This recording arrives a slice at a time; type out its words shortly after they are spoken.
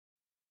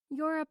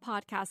You're a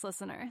podcast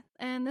listener,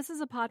 and this is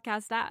a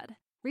podcast ad.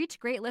 Reach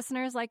great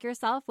listeners like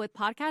yourself with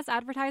podcast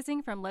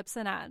advertising from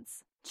Libsyn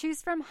Ads.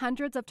 Choose from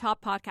hundreds of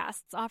top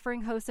podcasts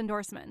offering host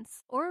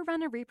endorsements, or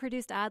run a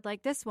reproduced ad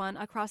like this one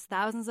across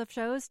thousands of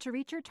shows to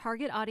reach your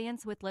target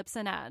audience with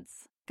Libsyn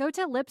Ads. Go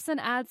to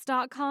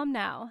libsynads.com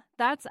now.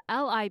 That's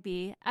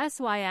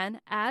LIBSYN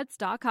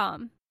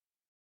ads.com.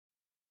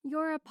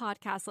 You're a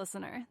podcast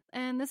listener,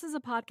 and this is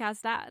a podcast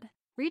ad.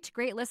 Reach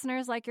great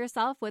listeners like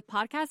yourself with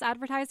podcast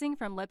advertising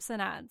from Libsyn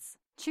Ads.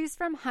 Choose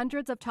from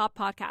hundreds of top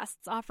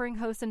podcasts offering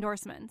host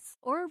endorsements,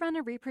 or run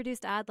a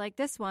reproduced ad like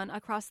this one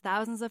across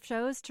thousands of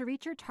shows to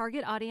reach your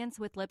target audience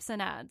with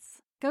Libsyn Ads.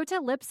 Go to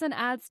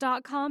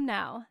libsynads.com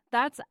now.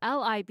 That's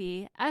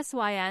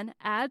LIBSYN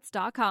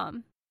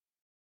ads.com.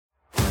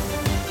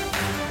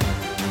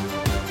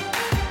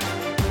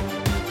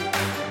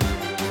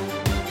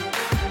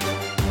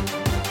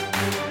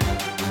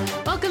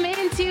 Welcome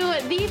into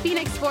the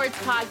Phoenix Sports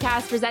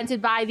Podcast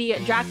presented by the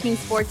DraftKings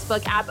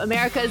Sportsbook app,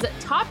 America's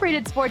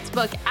top-rated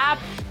sportsbook app.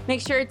 Make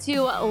sure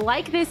to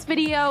like this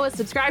video,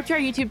 subscribe to our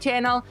YouTube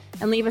channel,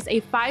 and leave us a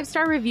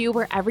 5-star review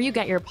wherever you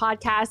get your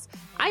podcasts.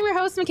 I'm your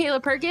host, Michaela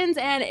Perkins,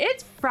 and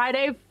it's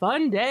Friday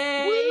Fun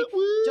Day. Woo,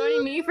 woo.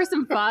 Joining me for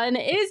some fun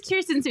is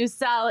Kirsten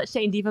Susel,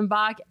 Shane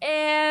Diefenbach,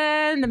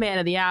 and the man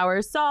of the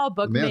hour, Saul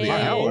Bookman. Man of the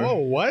hour? Oh,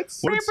 what?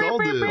 What did Saul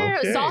do?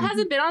 Okay. Saul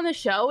hasn't been on the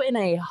show in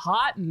a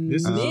hot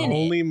This is minute.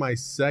 only my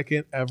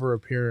second ever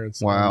appearance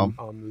Wow.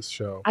 on this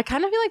show. I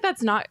kind of feel like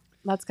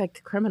that's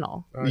like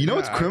criminal. You know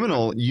what's Yeah,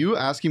 criminal? You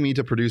asking me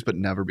to produce but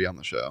never be on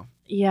the show.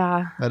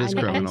 Yeah. That is I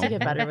need criminal. to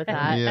get better with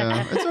that.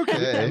 Yeah, it's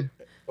okay.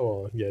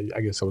 Oh, yeah,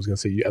 I guess I was going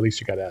to say, at least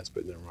you got asked,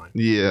 but never mind. I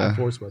Yeah,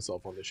 forced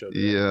myself on the show.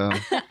 yeah.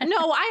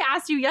 No, I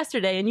asked you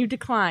yesterday and you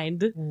declined.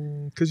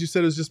 Because you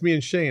said it was just me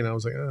and Shane. I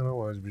was like, I don't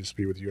want to just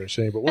be with you and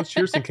Shane. But once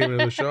Kirsten came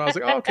into the show, I was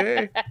like, oh,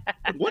 okay.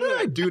 What did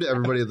I do to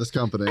everybody at this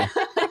company?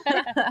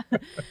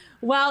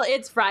 Well,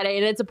 it's Friday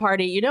and it's a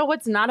party. You know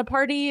what's not a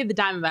party? The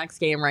Diamondbacks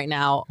game right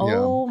now.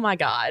 Oh my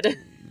God.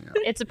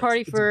 It's a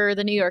party for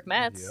the New York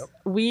Mets. Yep.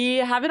 We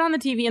have it on the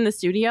TV in the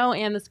studio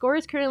and the score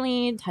is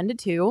currently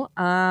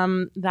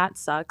 10-2. That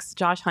sucks.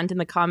 Josh Hunt in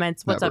the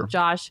comments. What's Never. up,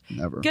 Josh?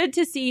 Never. Good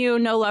to see you.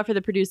 No love for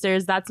the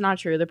producers. That's not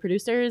true. The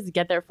producers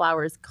get their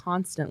flowers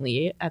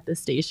constantly at the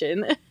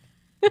station.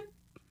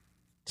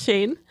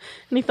 Shane,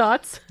 any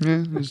thoughts?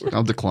 Yeah,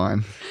 I'll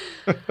decline.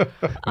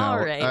 All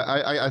No, right.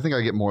 I think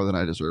I get more than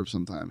I deserve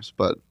sometimes,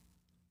 but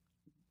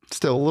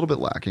still a little bit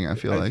lacking, I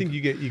feel I like. think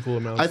you get equal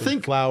amounts I of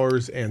think-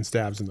 flowers and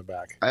stabs in the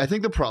back. I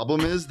think the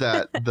problem is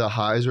that the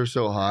highs are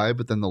so high,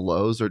 but then the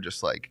lows are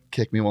just like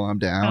kick me while I'm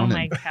down. Oh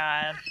my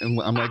god. and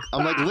I'm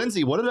like,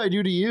 Lindsay, what did I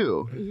do to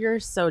you?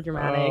 You're so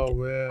dramatic. Oh,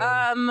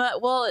 man.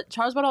 Well,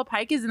 Charles Waddle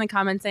Pike is in the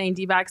comments saying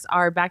D-backs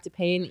are back to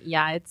pain.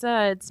 Yeah,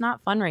 it's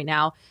not fun right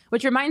now.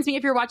 Which reminds me,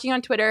 if you're watching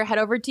on Twitter, head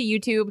over to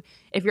YouTube.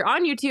 If you're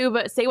on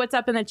YouTube, say what's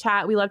up in the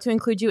chat. We love to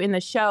include you in the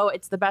show.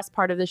 It's the best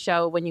part of the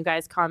show when you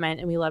guys comment,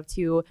 and we love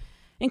to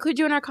include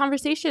you in our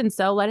conversation.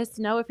 So let us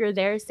know if you're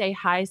there. Say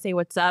hi, say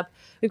what's up.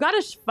 We've got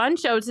a fun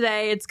show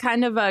today. It's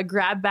kind of a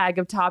grab bag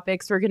of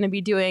topics. We're going to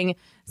be doing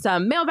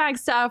some mailbag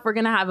stuff. We're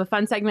going to have a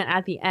fun segment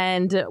at the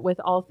end with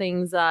all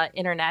things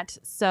internet.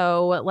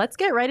 So let's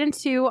get right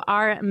into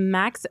our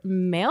Max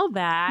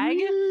mailbag.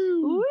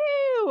 Woo!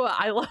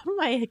 I love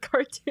my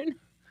cartoon.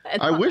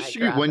 I wish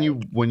you, when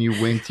you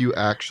winked, you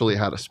actually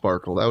had a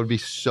sparkle. That would be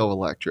so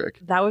electric.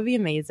 That would be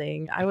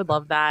amazing. I would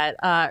love that.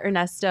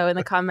 Ernesto in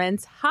the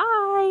comments.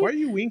 Hi. Why are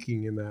you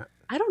winking in that?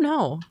 I don't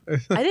know.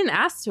 I didn't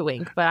ask to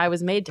wink, but I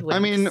was made to wink. I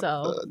mean,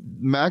 so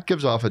Matt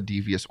gives off a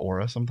devious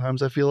aura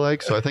sometimes, I feel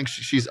like. So I think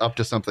she's up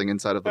to something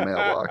inside of the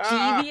mailbox.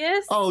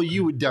 devious. Oh,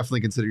 you would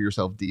definitely consider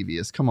yourself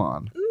devious. Come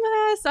on.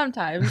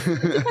 Sometimes.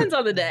 It depends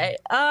on the day.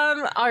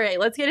 All right,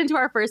 let's get into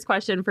our first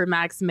question for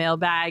Max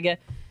Mailbag.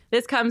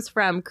 This comes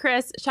from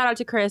Chris. Shout out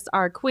to Chris,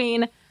 our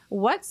queen.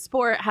 What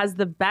sport has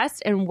the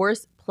best and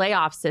worst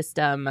playoff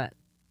system?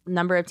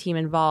 Number of team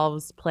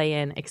involves,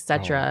 play-in,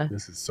 etc. Oh,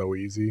 this is so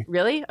easy.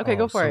 Really? Okay,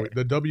 go for it.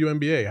 The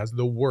WNBA has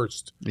the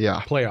worst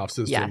Yeah. playoff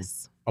system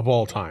Yes. of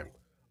all time.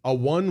 A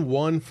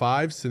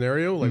 1-1-5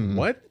 scenario? Like,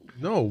 what?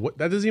 No,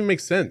 that doesn't even make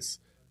sense.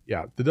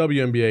 Yeah, the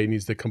WNBA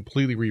needs to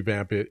completely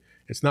revamp it.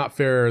 It's not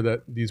fair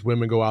that these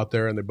women go out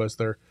there and they bust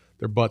their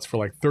butts for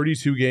like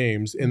 32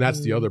 games, and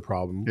that's the other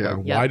problem. Yeah.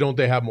 Like, Yep. why don't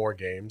they have more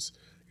games?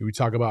 We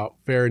talk about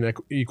fair and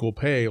equal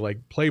pay,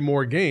 like play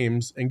more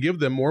games and give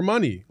them more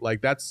money.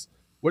 Like that's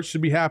what should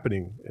be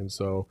happening. And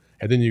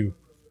then you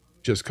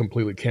just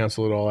completely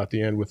cancel it all at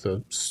the end with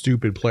a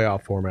stupid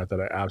playoff format that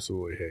I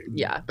absolutely hate.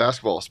 Yeah.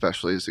 Basketball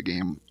especially is a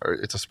game, or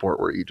it's a sport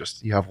where you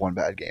have one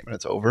bad game and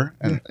it's over,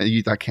 and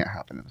that can't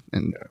happen,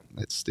 and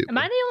it's stupid. Am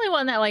I the only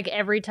one that like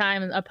every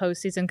time a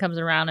postseason comes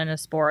around in a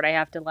sport, I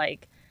have to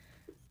like,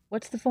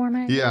 what's the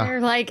format? Yeah. here?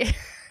 Like,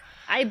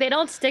 they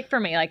don't stick for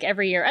me like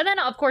every year, and then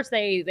of course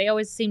they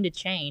always seem to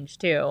change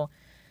too.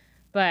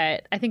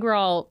 But I think we're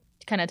all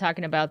kind of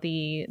talking about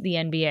the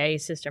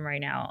NBA system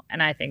right now,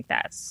 and I think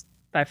that's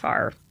by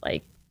far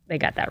like they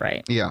got that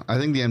right. Yeah, I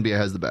think the NBA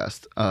has the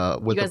best.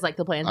 You guys like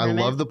the play-in I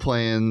tournament? love the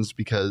play-ins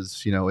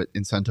because it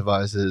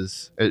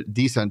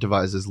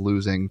decentivizes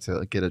losing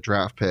to get a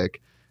draft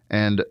pick,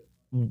 and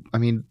I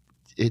mean,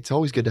 it's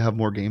always good to have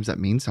more games that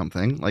mean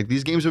something. Like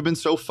these games have been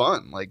so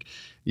fun. Like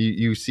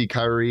you see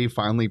Kyrie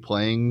finally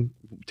playing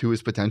to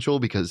his potential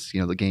because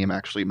the game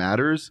actually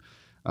matters,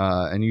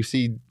 and you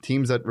see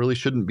teams that really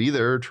shouldn't be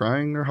there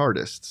trying their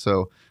hardest.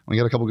 So we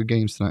got a couple good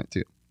games tonight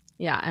too.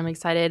 Yeah, I'm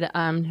excited.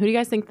 Who do you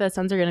guys think the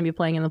Suns are going to be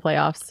playing in the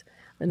playoffs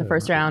in the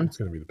first round? It's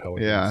going to be the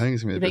Pelicans. Yeah, I think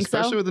it's gonna be, You think so?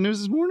 especially with the news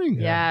this morning.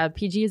 Yeah,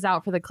 PG is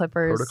out for the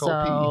Clippers,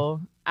 Protocol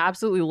so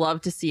absolutely love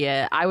to see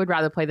it. I would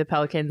rather play the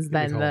Pelicans They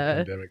than call it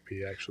the pandemic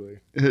P, actually.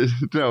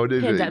 No,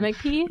 pandemic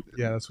P.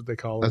 Yeah, that's what they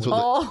call That's it. what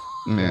Oh,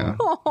 Yeah.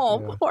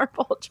 Yeah. poor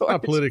Paul George.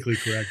 Not politically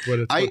correct, but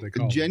it's I what they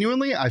call it.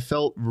 genuinely, I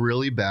felt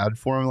really bad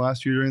for him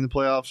last year during the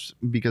playoffs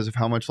because of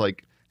how much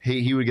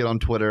hate he would get on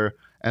Twitter,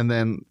 and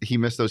then he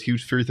missed those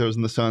huge free throws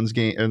in the Suns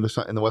game in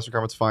the Western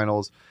Conference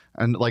Finals,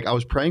 and I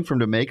was praying for him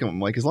to make them. I'm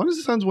like, as long as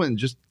the Suns win,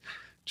 just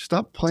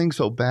stop playing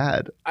so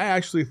bad. I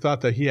actually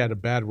thought that he had a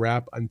bad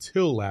rap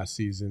until last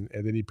season,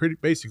 and then he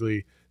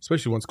basically,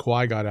 especially once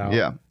Kawhi got out,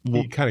 Yeah.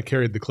 he kind of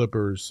carried the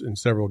Clippers in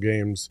several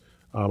games.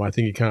 I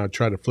think he kind of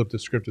tried to flip the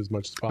script as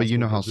much as possible. But you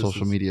know how because this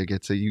social is- media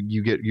gets it.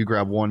 You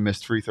grab one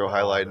missed free throw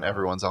highlight and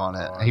everyone's on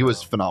it. I He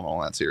was know. phenomenal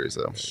in that series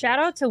though. Shout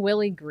out to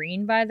Willie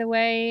Green, by the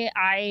way.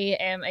 I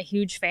am a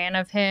huge fan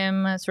of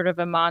him, sort of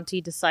a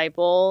Monty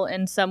disciple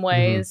in some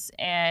ways,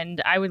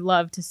 and I would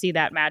love to see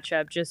that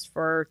matchup just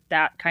for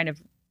that kind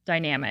of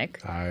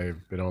dynamic.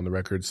 I've been on the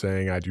record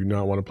saying I do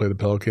not want to play the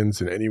Pelicans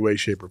in any way,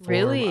 shape, or form.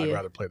 Really? I'd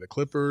rather play the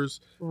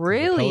Clippers. The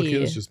Really?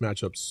 Pelicans just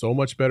match up so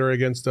much better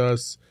against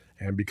us,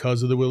 and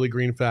because of the Willie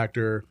Green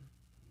factor,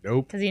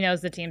 nope. Because he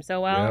knows the team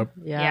so well. Yep.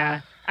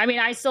 Yeah. I mean,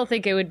 I still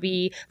think it would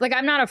be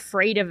I'm not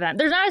afraid of them.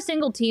 There's not a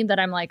single team that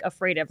I'm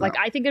afraid of.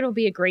 I think it'll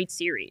be a great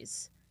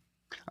series.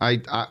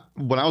 I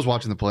when I was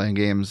watching the playing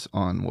games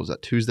on, what was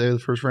that, Tuesday, the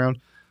first round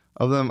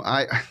of them,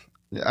 I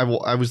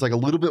was a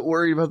little bit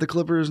worried about the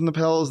Clippers and the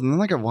Pels, and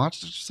then I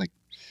watched, it's just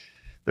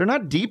they're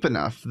not deep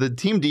enough. The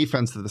team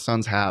defense that the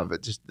Suns have,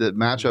 the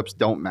matchups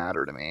don't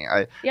matter to me.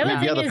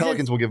 The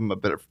Pelicans will give them a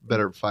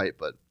better fight,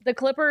 but The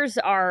Clippers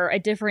are a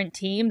different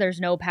team. There's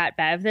no Pat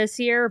Bev this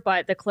year,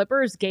 but the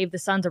Clippers gave the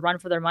Suns a run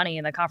for their money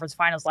in the conference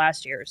finals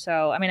last year.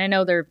 So, I mean, I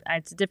know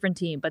it's a different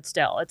team, but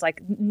still, it's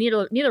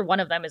neither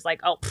one of them is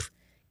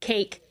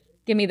cake.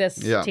 Give me this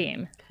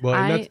team.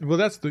 Well,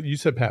 you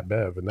said Pat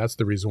Bev, and that's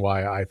the reason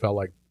why I felt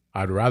like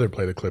I'd rather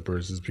play the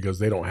Clippers is because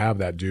they don't have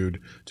that dude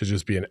to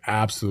just be an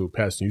absolute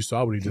pest. And you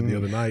saw what he did the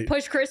other night.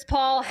 Push Chris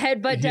Paul,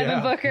 headbutt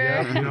Devin Booker.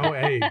 Yeah,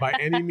 hey, by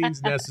any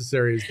means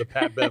necessary is the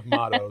Pat Bev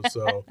motto.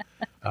 So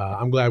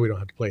I'm glad we don't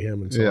have to play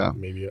him until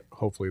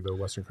hopefully the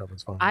Western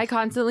Conference Finals. I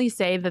constantly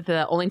say that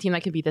the only team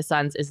that can beat the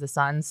Suns is the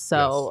Suns.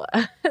 So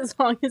as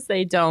long as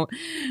they don't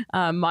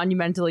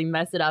monumentally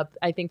mess it up,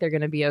 I think they're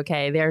going to be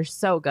okay. They're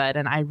so good.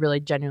 And I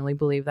really genuinely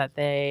believe that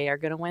they are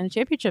going to win the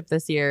championship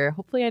this year.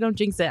 Hopefully I don't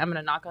jinx it. I'm going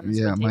to knock on this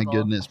yeah, red my table.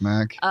 goodness,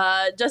 Mac.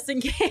 Just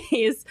in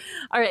case.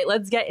 All right,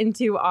 let's get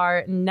into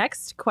our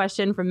next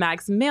question from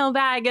Max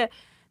Mailbag.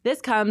 This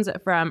comes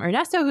from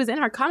Ernesto, who's in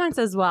our comments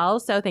as well.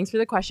 So thanks for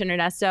the question,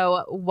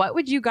 Ernesto. Where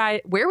would you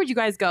guys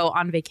go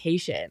on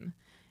vacation?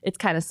 It's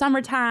kind of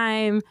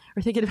summertime.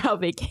 We're thinking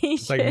about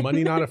vacation. It's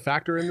money not a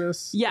factor in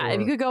this? Yeah, if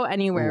you could go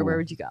anywhere, where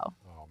would you go?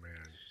 Oh, man.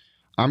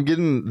 I'm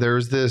getting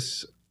there's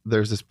this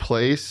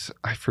place,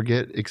 I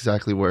forget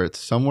exactly where, it's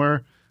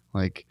somewhere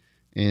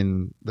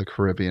in the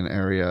Caribbean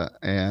area,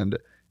 and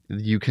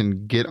you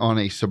can get on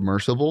a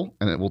submersible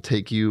and it will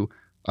take you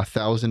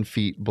 1,000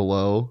 feet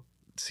below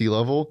sea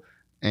level,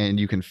 and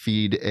you can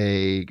feed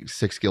a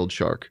 6-gilled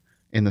shark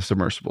in the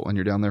submersible, and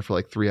you're down there for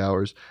 3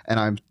 hours, and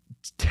I'm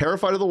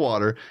terrified of the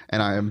water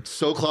and I am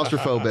so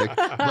claustrophobic,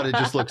 but it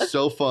just looks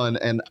so fun,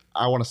 and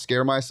I want to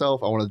scare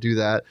myself. I want to do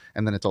that,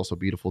 and then it's also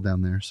beautiful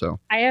down there. So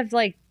I have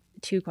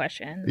 2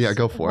 questions. Yeah,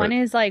 go for One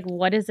it. is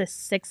what is a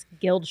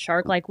 6-gilled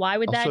shark? Why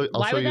would I'll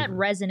show you. that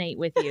resonate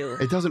with you?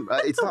 it doesn't.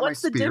 It's not my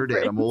What's the spirit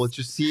difference? animal. It's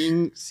just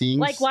seeing.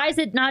 Why is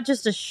it not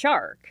just a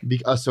shark?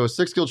 So a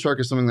 6-gilled shark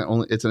is something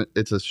that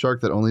it's a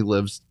shark that only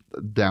lives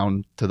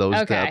down to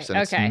those depths, and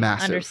it's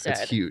massive. Understood.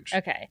 It's huge.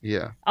 Okay.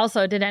 Yeah.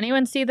 Also, did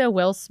anyone see the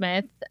Will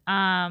Smith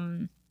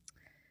thing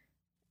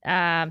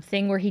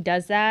where he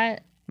does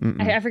that?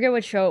 I forget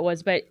what show it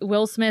was, but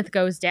Will Smith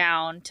goes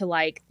down to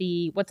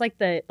the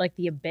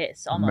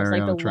abyss, almost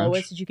Mariana the Trench.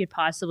 lowest that you could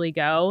possibly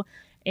go.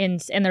 And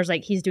there's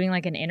he's doing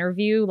an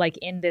interview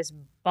in this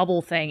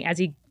bubble thing as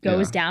he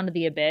goes down to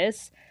the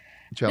abyss.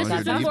 Challenger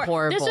This is Deep.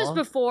 horrible. This is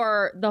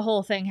before the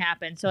whole thing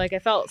happened, so I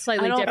felt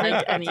slightly I don't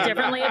like any of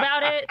differently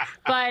about it.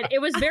 But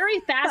it was very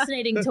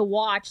fascinating to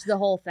watch the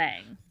whole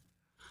thing.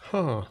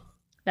 Huh.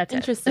 That's it.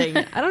 Interesting.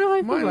 I don't know how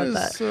I feel Mine about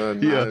is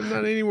that.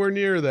 not anywhere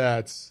near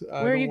that.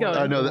 Where are you going?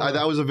 I know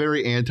that was a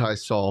very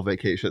anti-Saul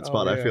vacation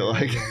spot. I feel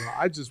like.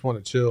 I just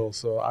want to chill,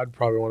 so I'd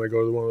probably want to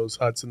go to one of those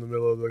huts in the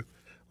middle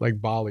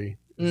of Bali.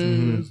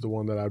 Is the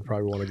one that I'd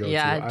probably want to go to. I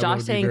Yeah, want Josh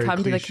to be saying very come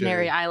to the cliche.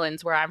 Canary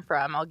Islands where I'm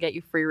from. I'll get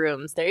you free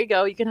rooms. There you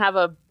go. You can have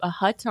a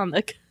hut on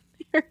the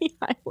Canary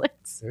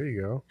Islands. There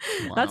you go.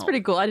 That's Wow.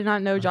 pretty cool. I did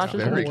not know Josh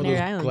was from very the One of Canary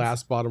those Islands.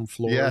 glass bottom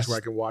floors Yes. where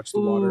I can watch the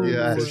water and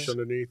Yes. the fish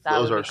underneath. That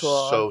Those would are be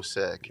cool. so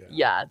sick.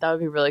 Yeah, that would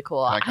be really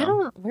cool. Can I I come?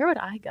 don't. Where would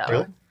I go?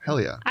 Cool.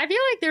 Hell yeah. I feel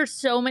like there's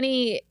so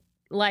many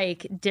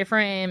like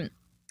different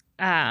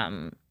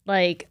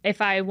like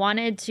if I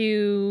wanted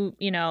to,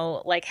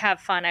 like have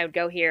fun, I would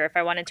go here. If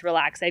I wanted to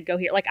relax, I'd go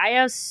here. Like I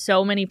have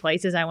so many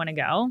places I want to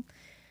go.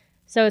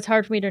 So it's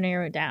hard for me to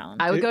narrow it down.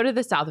 I would go to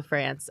the south of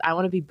France. I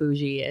want to be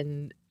bougie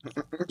and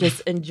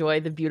just enjoy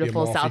the The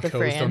beautiful Amalfi south of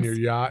Coast on your France.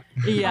 yacht.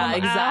 Yeah, Oh my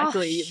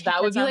exactly. gosh,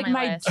 That would that's be on like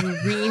my my list.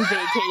 dream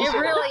vacation. It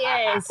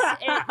really is.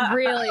 It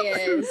really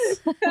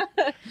is.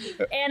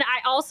 And I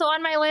also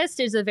on my list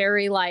is a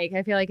very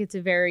I feel like it's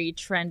a very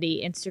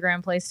trendy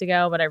Instagram place to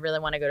go, but I really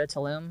want to go to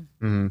Tulum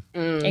Mhm.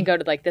 Mm. and go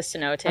to like the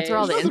cenotes. That's where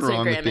all the There's nothing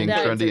wrong with Instagram being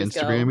influencers trendy influencers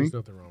go. Instagramming. There's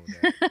nothing wrong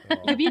with that. at all.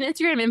 You could be an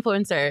Instagram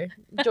influencer.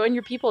 Join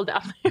your people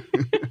down there.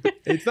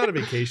 It's not a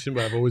vacation,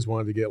 but I've always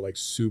wanted to get like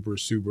super,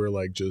 super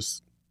like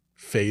just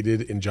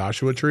faded in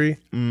Joshua Tree.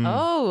 Mm.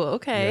 Oh,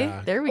 okay.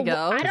 Yeah. There we go.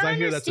 I don't I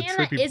hear that's a understand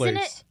that. trippy Isn't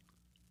place. it?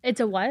 It's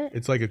a what?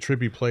 It's like a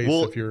trippy place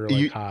Well, if you're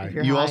like high. If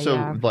you're You high, also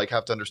yeah.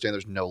 have to understand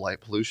there's no light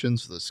pollution,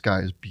 so the sky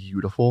is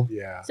beautiful.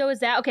 Yeah. So is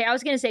that okay? I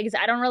was gonna say because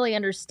I don't really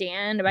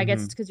understand. But I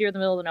guess Mhm. it's because you're in the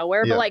middle of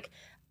nowhere. Yeah. But like,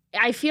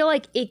 I feel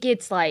like it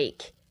gets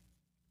like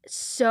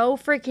so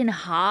freaking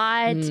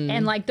hot, Mm.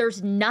 and like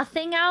there's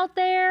nothing out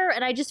there.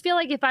 And I just feel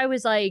like if I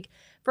was like,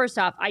 first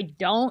off, I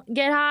don't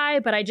get high,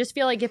 but I just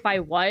feel like if I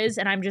was,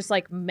 and I'm just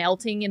like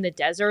melting in the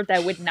desert,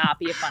 that would not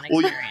be a fun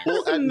Well, experience.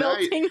 well, at night,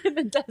 Melting in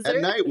the desert.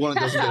 at night, one, it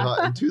doesn't get hot,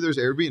 and two, there's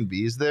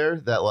Airbnbs there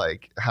that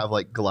like have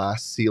like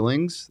glass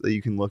ceilings that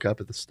you can look up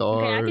at the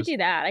stars. Okay, I could do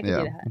that. I could yeah,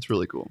 do that. it's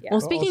really cool. Yeah.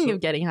 Well, speaking Also-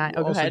 of getting high,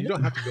 go Also, ahead. you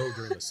don't have to go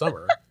during the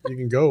summer. You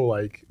can go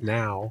like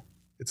now.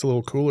 It's a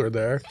little cooler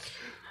there.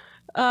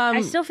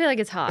 I still feel like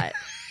it's hot.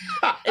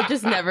 It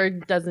just never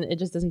doesn't. It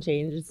just doesn't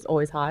change. It's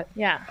always hot.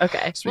 Yeah.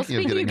 Okay. Speaking of well,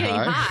 speaking getting of getting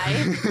high.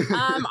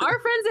 high, our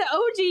friends at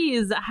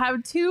OGs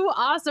have two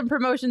awesome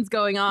promotions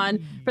going on.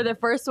 For the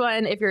first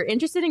one, if you're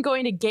interested in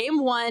going to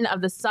Game 1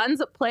 of the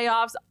Suns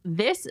playoffs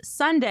this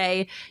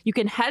Sunday, you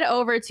can head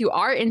over to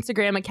our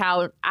Instagram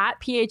account at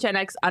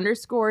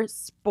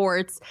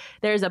PHNX_sports.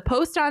 There's a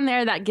post on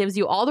there that gives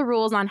you all the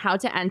rules on how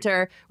to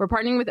enter. We're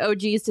partnering with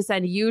OGs to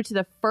send you to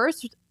the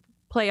first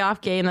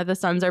playoff game that the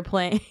Suns are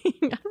playing.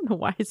 I don't know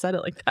why I said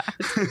it like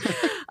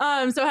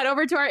that. So head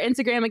over to our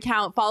Instagram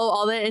account, follow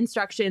all the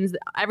instructions.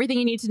 Everything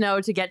you need to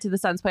know to get to the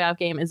Suns playoff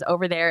game is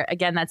over there.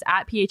 Again, that's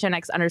at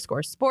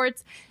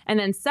PHNX_sports. And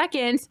then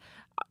second,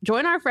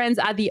 join our friends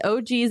at the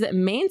OG's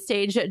main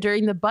stage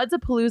during the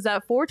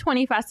Budzapalooza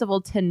 420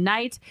 Festival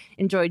tonight.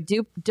 Enjoy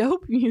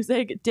dope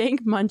music,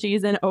 dank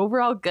munchies, and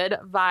overall good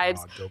vibes.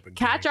 Oh, dope and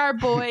Catch dank. our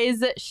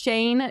boys,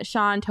 Shane,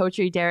 Sean,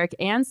 Totri, Derek,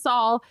 and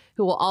Saul,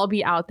 who will all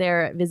be out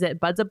there. Visit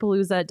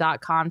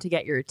budzapalooza.com to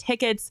get your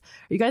tickets.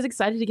 Are you guys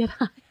excited to get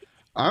high?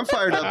 I'm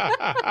fired up.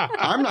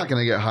 I'm not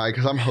going to get high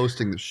because I'm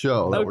hosting the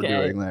show that we're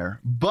Okay. doing there.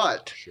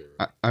 But Sure.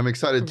 I'm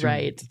excited to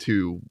Right.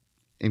 to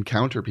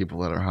encounter people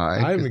that are high.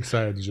 I'm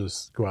excited to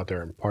just go out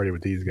there and party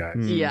with these guys.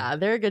 Mm. Yeah,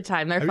 they're a good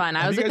time. They're fun.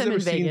 I was have with you them guys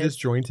in ever seen Vegas.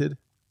 Disjointed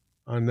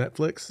on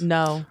Netflix?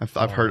 No.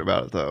 I've heard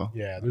about it though.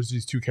 Yeah, there's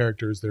these two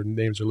characters. Their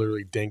names are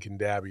literally Dank and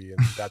Dabby, and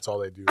that's all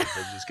they do. Is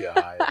they just get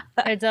high.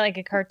 It's like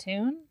a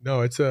cartoon.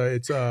 No, it's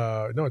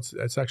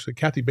actually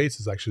Kathy Bates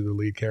is actually the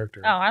lead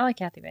character. Oh, I like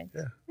Kathy Bates.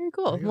 Yeah. Very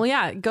cool. There you go. Well,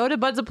 yeah, go to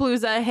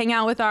Budzapalooza, hang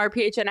out with our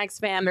PHNX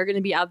fam. They're going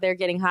to be out there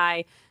getting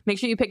high. Make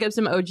sure you pick up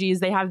some OGs.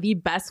 They have the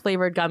best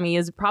flavored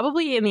gummies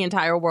probably in the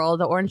entire world.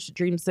 The Orange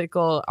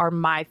Dreamsicle are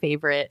my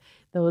favorite.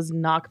 Those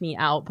knock me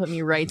out, put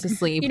me right to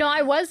sleep. You know,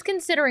 I was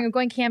considering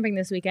going camping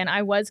this weekend.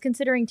 I was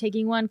considering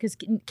taking one because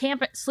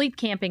sleep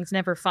camping's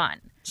never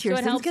fun. So it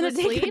Kirsten's helps going with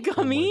to take a sleep. Oh my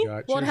gummy.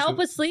 God. Will it Cheers. help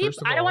with sleep?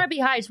 First of I don't all- want to be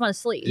high. I just want to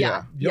sleep.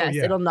 Yeah. Yes,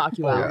 yeah. it'll knock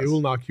you Oh, out. it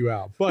will knock you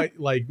out. But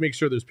like, make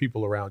sure there's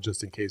people around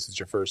just in case it's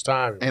your first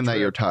time. And that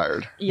trip. you're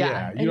tired. Yeah,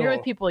 Yeah, and you you're don't-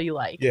 with people you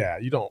like. Yeah,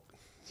 you don't.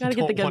 Gotta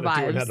you get the don't good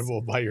wanna do an vibes.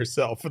 edible by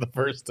yourself for the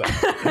first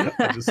time.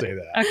 I just say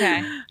that.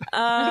 Okay.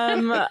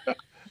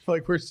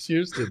 Like, where's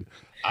Kirsten?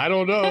 I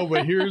don't know,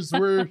 but here's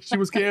where she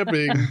was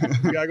camping.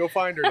 We gotta go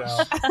find her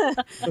now.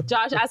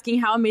 Josh asking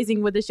how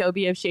amazing would the show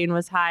be if Shane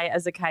was high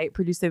as a kite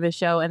producing the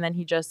show and then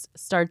he just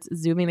starts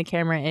zooming the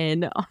camera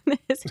in on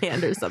his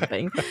hand or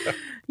something.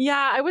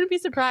 Yeah, I wouldn't be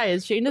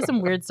surprised. Shane does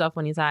some weird stuff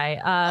when he's high.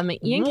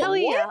 Ian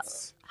Kelly.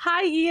 What?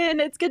 Hi, Ian.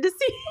 It's good to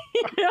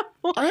see you.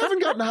 I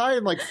haven't gotten high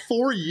in like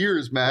 4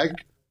 years, Mag.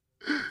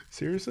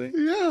 Seriously?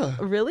 Yeah.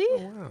 Really?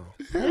 Oh, wow.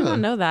 I did not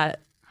know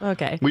that.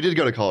 Okay. We did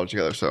go to college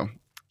together, so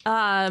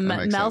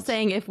makes Mel sense.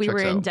 saying if we Checks were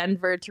in out.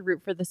 Denver to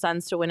root for the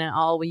Suns to win it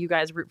all, will you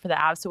guys root for the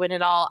Avs to win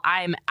it all?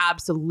 I'm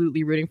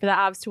absolutely rooting for the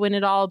Avs to win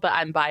it all, but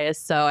I'm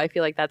biased, so I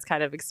feel like that's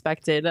kind of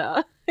expected.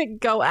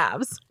 Go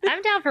Avs.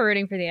 I'm down for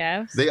rooting for the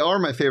Avs. they are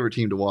my favorite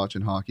team to watch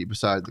in hockey,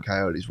 besides the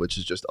Coyotes, which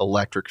is just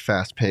electric,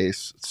 fast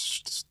pace,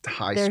 just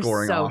high They're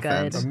scoring so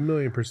offense. good.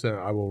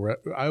 1,000,000%. I will.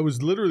 I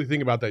was literally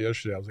thinking about that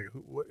yesterday. I was like,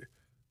 what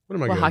What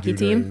am I What, going to hockey do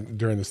team?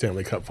 during the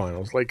Stanley Cup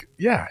Finals? Like,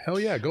 yeah, hell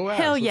yeah, go Avs.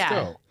 Hell Let's yeah.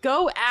 go.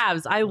 Go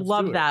Avs. I Let's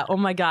love do it. that. Oh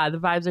my God. The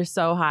vibes are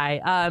so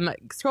high.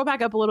 Scroll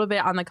back up a little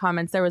bit on the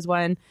comments. There was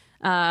one.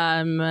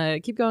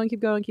 Keep going.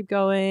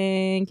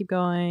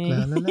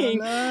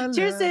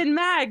 Cheerson,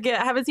 Mag.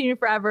 Haven't seen you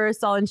forever.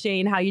 Saul and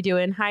Shane, how you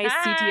doing? Hi.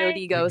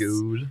 CTOD Ghost.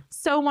 Good.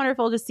 So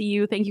wonderful to see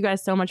you. Thank you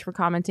guys so much for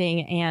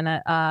commenting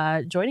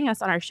and joining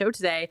us on our show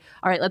today.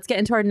 All right, let's get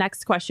into our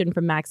next question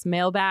from Max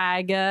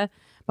Mailbag.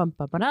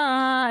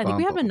 I think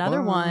we have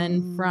another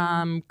one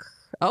from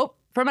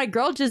my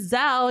girl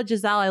Giselle.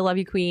 Giselle, I love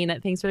you, Queen.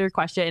 Thanks for your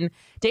question.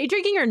 Day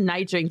drinking or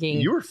night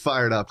drinking? You were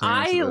fired up to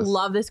answer I this.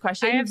 love this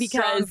question I have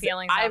strong because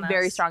feelings I on have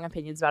very this. strong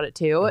opinions about it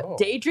too. Oh.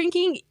 Day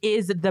drinking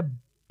is the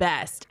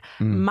best.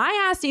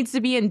 My ass needs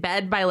to be in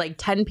bed by like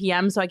 10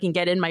 p.m. so I can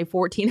get in my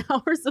 14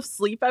 hours of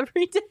sleep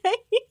every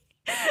day.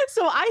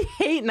 So I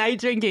hate night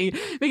drinking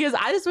because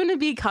I just want to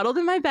be cuddled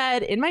in my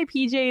bed in my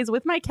PJs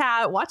with my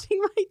cat watching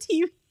my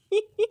TV.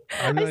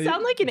 I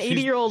sound like an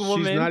 80-year-old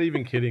woman. She's not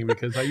even kidding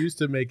because I used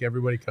to make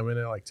everybody come in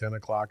at like 10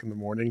 o'clock in the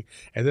morning.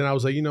 And then I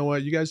was like, you know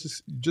what? You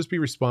guys just be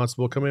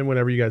responsible. Come in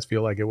whenever you guys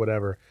feel like it,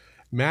 whatever.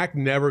 Mac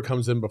never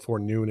comes in before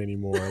noon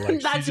anymore.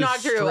 Like, That's she not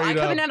just true. I straight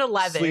come in up at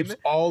 11. Sleeps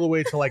all the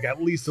way to like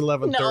at least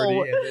 11:30,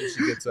 No. and then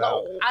she gets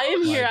out. I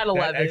am here Like, at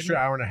 11. That extra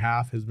hour and a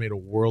half has made a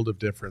world of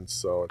difference.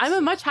 So I'm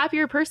a much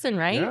happier person,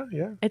 right?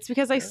 yeah. It's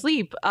because I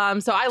sleep.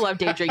 So I love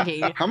day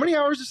drinking. How many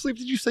hours of sleep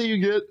did you say you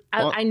get?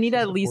 I need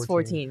at least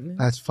 14. 14.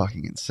 That's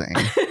fucking insane.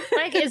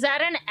 Like, is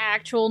that an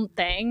actual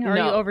thing? Or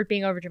No. are you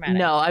being over dramatic?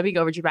 No, I'm being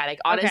over dramatic.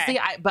 Honestly,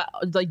 Okay. but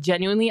like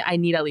genuinely, I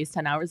need at least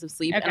 10 hours of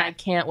sleep, and Okay. I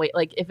can't wait.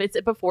 Like if it's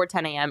before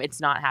 10 a.m.,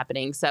 it's not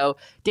happening. So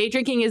day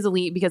drinking is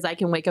elite because I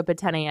can wake up at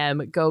 10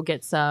 a.m., go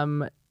get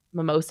some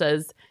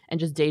mimosas, and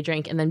just day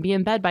drink, and then be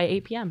in bed by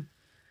 8 p.m.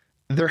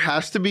 There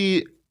has to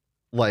be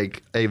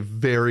like a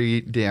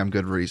very damn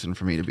good reason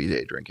for me to be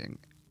day drinking.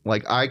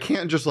 Like I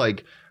can't just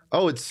like,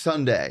 oh, it's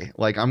Sunday,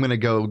 like I'm gonna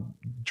go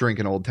drink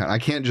in Old Town. I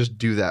can't just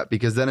do that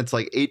because then it's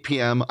like 8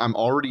 p.m. I'm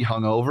already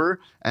hungover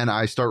and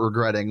I start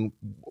regretting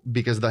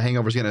because the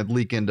hangover's gonna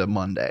leak into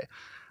Monday.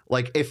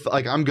 Like if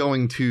like I'm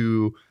going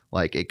to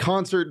like a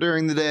concert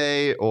during the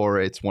day or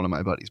it's one of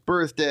my buddy's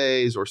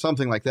birthdays or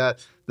something like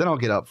that, then I'll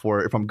get up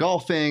for it. If I'm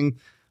golfing,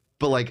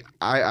 but like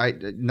I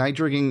night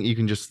drinking, you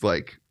can just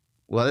like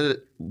let it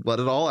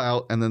all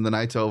out and then the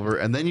night's over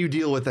and then you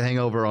deal with the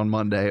hangover on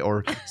Monday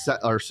or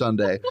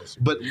Sunday.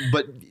 But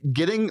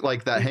getting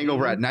like that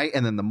hangover at night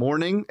and then the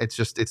morning, it's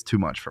too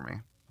much for me.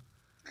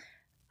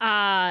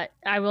 I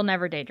will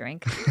never day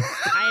drink.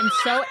 I am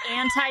so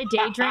anti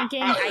day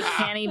drinking. I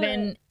can't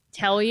even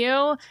tell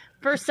you.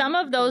 For some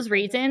of those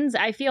reasons,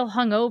 I feel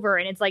hungover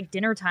and it's like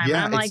dinner time.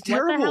 Yeah, and I'm it's like,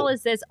 what the hell terrible.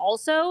 is this?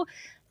 Also,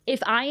 if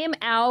I am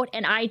out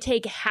and I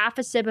take half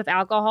a sip of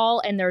alcohol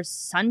and there's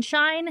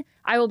sunshine,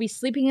 I will be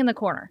sleeping in the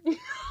corner.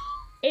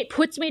 It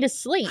puts me to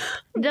sleep.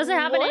 It doesn't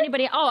happen to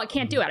anybody. Oh, I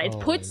can't do it. It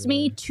puts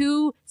me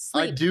to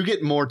sleep. I do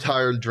get more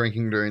tired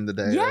drinking during the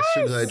day as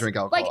soon as I drink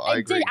alcohol. Like, I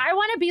agree. I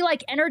want to be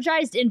like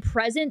energized and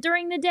present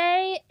during the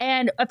day.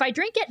 And if I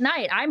drink at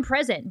night, I'm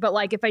present. But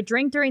like if I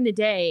drink during the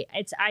day,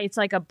 it's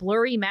like a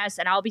blurry mess,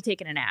 and I'll be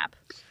taking a nap.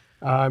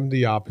 I'm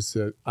the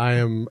opposite. I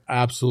am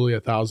absolutely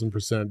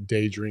 1,000%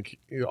 day drinking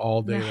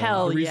all day long.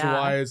 Hell The reason yeah.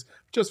 why is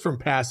just from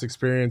past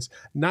experience.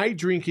 Night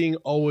drinking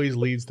always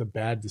leads to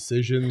bad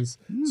decisions.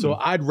 So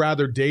I'd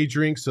rather day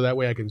drink so that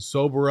way I can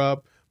sober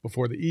up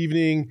before the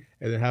evening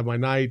and then have my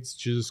nights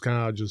just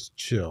kind of just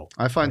chill.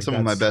 I find Like, some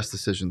of my that's- best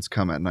decisions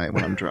come at night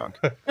when I'm drunk.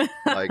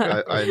 Like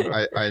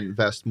I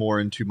invest more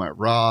into my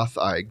Roth.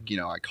 I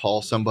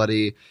call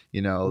somebody,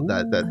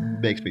 that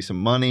makes me some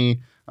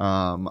money.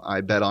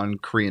 I bet on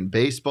Korean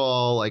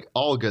baseball, like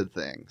all good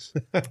things.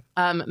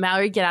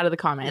 Mallory, get out of the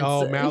comments.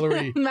 Oh,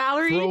 Mallory.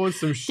 Mallory, Throwing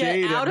some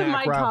shade out at of my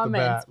Mac right off the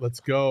comments. bat. Let's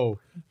go.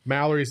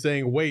 Mallory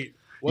saying, wait,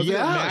 wasn't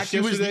Yeah, it Mac she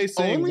was yesterday the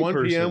saying only 1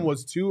 p.m. person.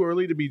 was too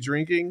early to be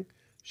drinking?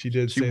 She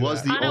did She say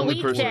was that. the On a only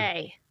person.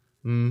 weekday.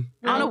 Mm.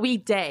 on a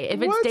weekday.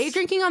 If it's What? day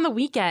drinking on the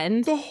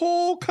weekend, The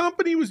whole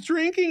company was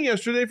drinking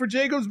yesterday for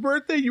Jacob's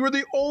birthday. You were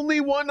the only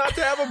one not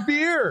to have a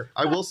beer.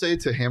 I will say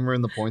to hammer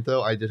in the point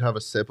though, I did have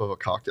a sip of a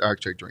cocktail.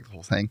 Actually, I drank the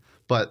whole thing,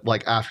 but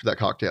like after that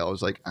cocktail, I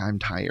was like, I'm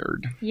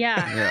tired. Yeah.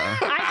 Yeah.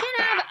 I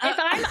can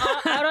have,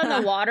 if I'm out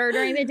on the water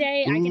during the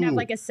day, I can have Ooh.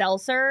 like a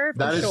seltzer for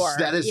That is sure.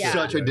 that is Yeah.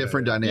 such a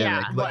different dynamic.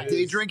 Yeah. Like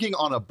day drinking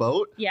on a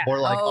boat Yeah. or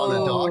like on a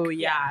oh dock.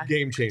 yeah.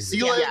 Game changer.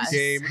 Sea legs,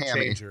 Game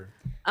hammy. changer.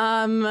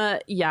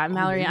 Yeah,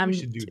 Mallory, maybe we I'm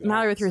should do that.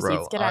 Mallory with Bro,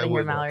 receipts. Get I out of here,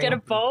 would- Mallory. Get a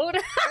boat.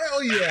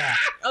 Hell yeah.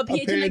 a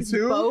PHNX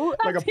boat.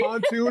 Like a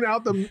pontoon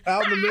out in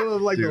the middle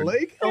of like the Dude.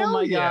 lake? Oh Hell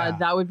my yeah. god,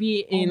 that would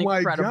be Oh my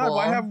incredible. God,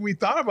 why haven't we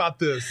thought about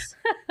this?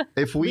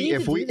 If We need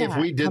if to we do if that.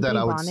 we did that, Company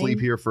I would bonding. sleep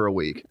here for a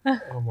week.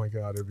 Oh my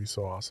god, it'd be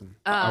so awesome.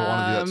 I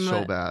want to do that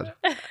so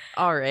bad.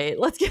 All right,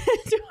 let's get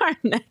into our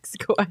next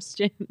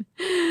question.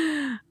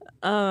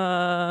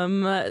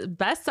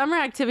 Best summer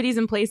activities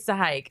and place to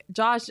hike.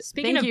 Josh,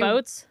 Speaking thank of you.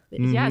 boats,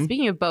 Yeah, Mhm.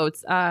 speaking of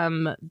boats,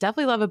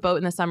 definitely love a boat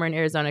in the summer in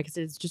Arizona because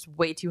it's just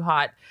way too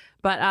hot.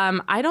 But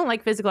I don't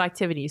like physical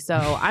activity, so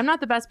I'm not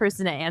the best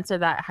person to answer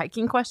that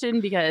hiking question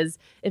because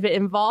if it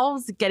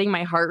involves getting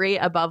my heart rate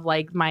above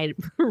like my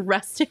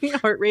resting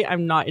heart rate,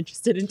 I'm not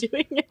interested in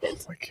doing Oh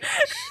it. my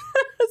gosh.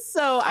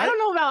 So I don't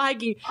know about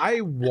hiking.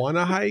 I want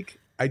to hike.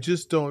 I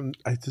just don't.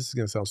 This is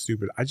gonna sound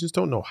stupid. I just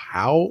don't know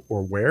how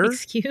or where.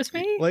 excuse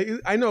me. Like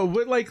I know,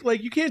 but like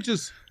you can't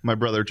just My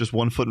brother, just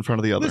one foot in front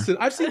of the other. listen.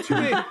 I've seen too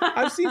many.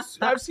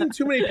 I've seen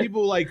too many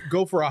people like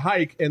go for a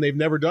hike and they've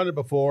never done it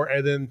before,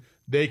 and then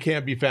they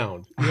can't be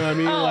found. You know what I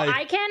mean? Oh, like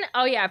I can.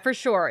 Oh yeah, for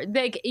sure.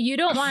 Like you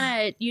don't want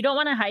to. You don't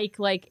want to hike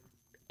like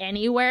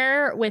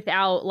anywhere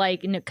without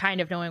like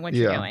kind of knowing what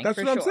you're Yeah. doing. that's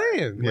for what I'm sure.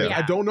 saying. Like, Yeah.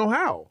 I don't know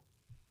how.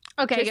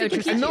 Okay, I Just get what to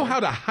you're teach I saying. know how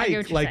to I get hike,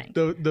 what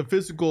you're like the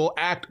physical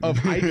act of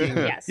hiking.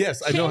 Yes.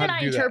 Yes, I Shane know how and to I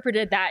do that.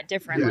 interpreted that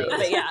differently, Yeah.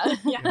 but yeah.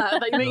 Yeah,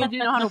 like you do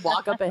know how to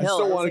walk up a I hill.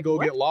 still It's want to like, go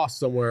what? get lost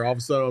somewhere. All of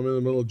a sudden, I'm in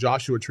the middle of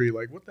Joshua Tree.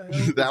 Like, what the hell?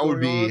 is That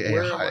would going be on? a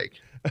Where am I?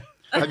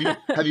 hike.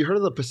 Have you heard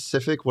of the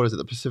Pacific? What is it?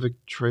 The Pacific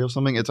Trail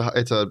something? It's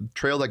a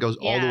trail that goes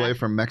all the Yeah. way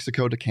from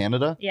Mexico to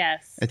Canada.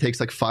 Yes. It takes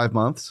like 5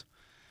 months.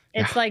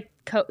 It's like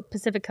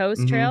Pacific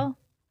Coast Mhm. Trail.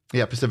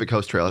 Yeah, Pacific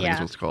Coast Trail, I think is Yeah.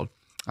 what it's called.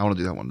 I want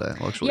to do that one day.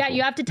 It looks really Yeah, cool.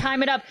 you have to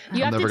time it up. You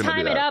I'm have never to gonna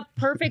do time it that. up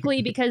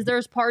perfectly because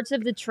there's parts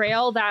of the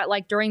trail that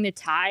like during the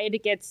tide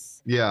it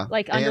gets Yeah,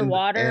 like And-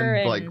 underwater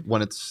and, like and-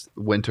 when it's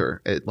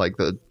winter, it like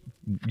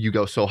you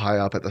go so high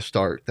up at the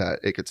start that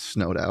it gets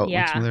snowed out.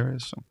 Yeah. Like some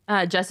areas.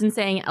 So. Justin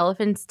saying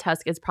Elephant's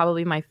Tusk is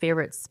probably my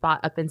favorite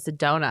spot up in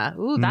Sedona.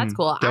 Ooh, that's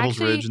cool. Devil's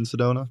Actually, Ridge in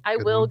Sedona. I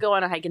Good will one. go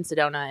on a hike in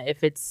Sedona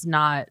if it's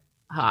not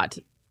hot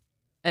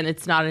and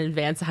it's not an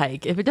advanced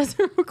hike. If it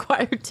doesn't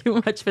require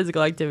too much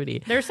physical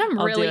activity. there's some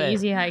I'll do really it.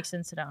 easy hikes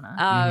in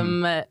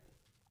Sedona.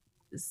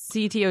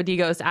 CTOD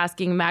Ghost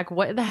asking Mac,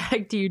 what the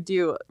heck do you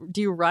do? Do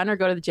you run or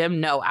go to the gym?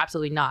 No,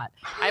 absolutely not.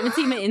 I haven't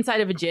seen the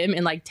inside of a gym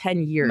in like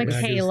 10 years. Mc- Mac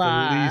is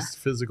Michaela. the least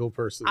physical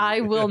person.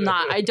 I will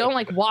not. I don't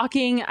like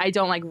walking. I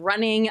don't like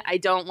running. I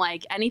don't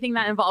like anything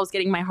that involves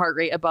getting my heart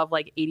rate above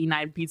like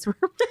 89 beats per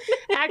minute.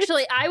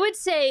 Actually, I would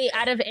say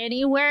out of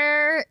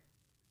anywhere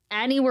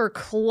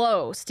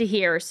close to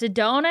here,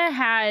 Sedona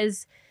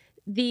has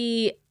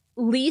the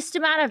least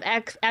amount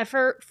of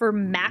effort for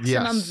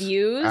maximum Yes,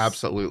 views that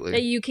Absolutely.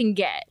 you can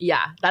get.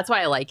 Yeah, that's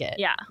why I like it.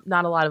 Yeah.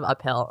 Not a lot of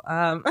uphill.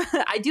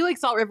 I do like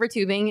Salt River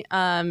tubing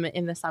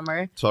in the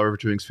summer. Salt River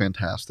Tubing's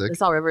fantastic. The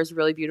Salt River is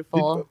really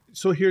beautiful.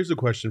 So here's a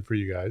question for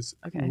you guys.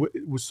 Okay.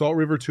 With Salt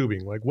River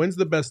tubing, like when's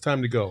the best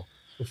time to go?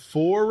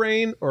 Before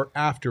rain or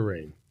after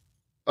rain?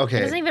 It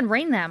Okay. doesn't even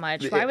rain that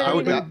much. Why would I, I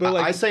would, even? But,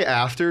 like- I say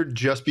after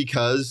just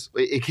because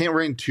it can't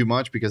rain too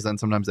much because then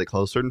sometimes they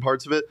close certain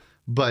parts of it.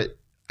 But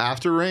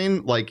after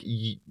rain, like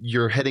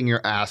you're hitting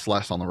your ass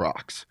less on the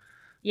rocks.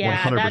 Yeah,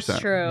 100%. that's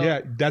true. Yeah,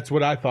 that's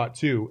what I thought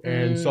too.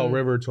 And Mm. Salt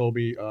River told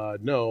me,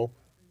 no,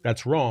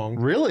 that's wrong.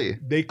 Really?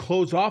 They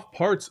close off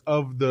parts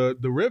of the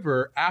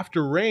river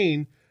after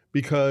rain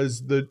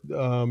because the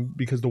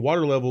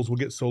water levels will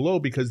get so low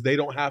because they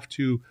don't have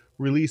to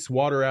release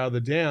water out of the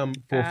dam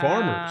for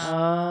farmers.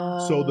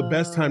 Oh. So the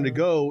best time to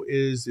go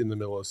is in the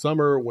middle of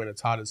summer when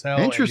it's hot as hell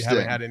and you Interesting.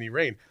 haven't had any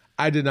rain.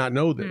 I did not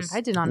know this.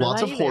 I did not know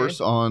Lots that of either.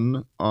 horse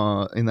on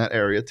in that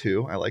area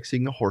too. I like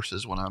seeing the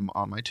horses when I'm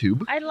on my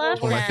tube. I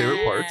love One of my favorite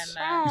them. parts.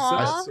 Aw.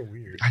 That's so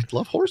weird. I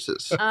love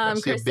horses. I see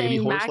a Chris baby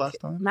saying horse Mac, last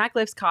time. Mac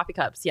lifts coffee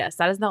cups. Yes,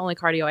 that is the only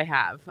cardio I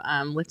have.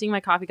 Lifting my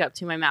coffee cup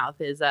to my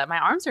mouth is my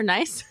arms are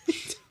nice.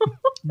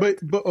 But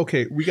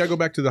okay, we gotta go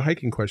back to the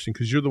hiking question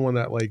because you're the one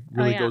that like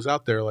really yeah. goes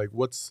out there. Like,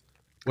 what's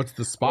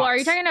the spot? Well, are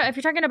you talking about, if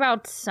you're talking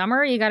about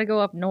summer, you got to go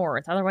up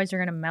north. Otherwise, you're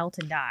going to melt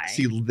and die.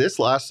 See, this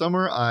last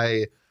summer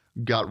I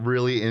got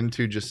really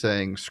into just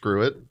saying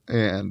screw it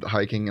and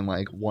hiking in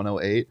like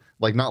 108,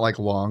 like not like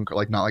long,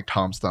 like not like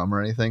Tom's Thumb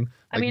or anything.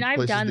 I Like mean, I've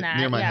places done that.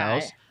 near my yeah,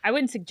 house. I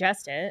wouldn't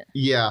suggest it.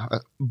 Yeah,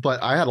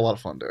 but I had a lot of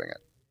fun doing it.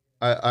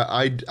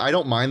 I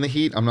don't mind the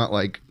heat. I'm not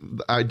like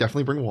I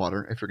definitely bring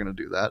water if you're gonna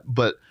do that,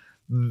 but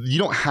you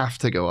don't have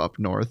to go up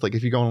north. Like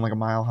if you go on like a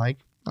mile hike,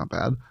 not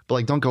bad. But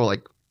like don't go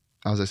like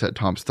as I said,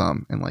 Tom's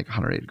Thumb in like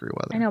 108-degree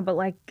weather. I know, but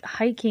like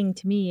hiking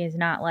to me is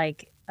not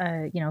like,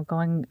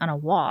 going on a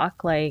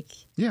walk. Like,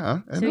 Yeah,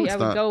 I so know I it's would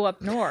not. go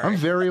up north. I'm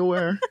very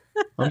aware.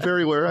 I'm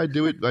very aware. I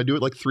do it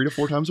like 3 to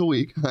 4 times a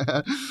week.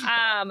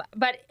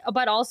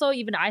 But also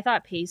even I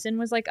thought Payson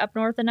was like up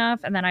north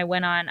enough, and then I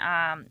went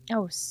on.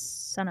 Oh,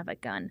 son of a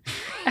gun.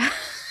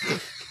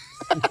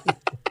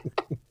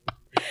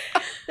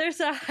 There's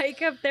a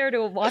hike up there to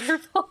a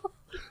waterfall.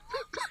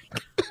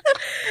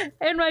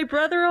 And my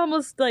brother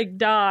almost like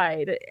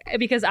died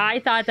because I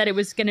thought that it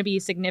was going to be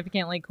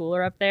significantly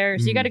cooler up there.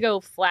 So you got to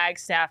go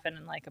Flagstaff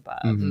and like above.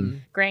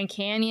 Mhm. Grand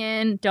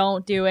Canyon,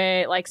 don't do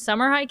it. Like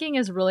summer hiking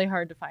is really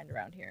hard to find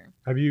around here.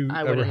 Have you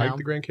I ever wouldn't hiked know.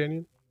 the Grand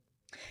Canyon?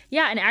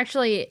 Yeah, and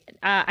actually,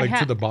 I Like to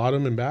had the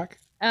bottom and back?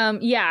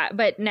 Yeah,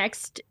 but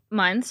next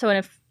month, so in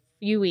a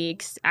few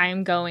weeks,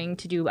 I'm going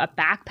to do a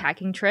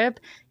backpacking trip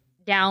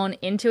down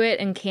into it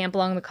and camp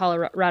along the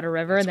Colorado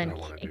River, That's and what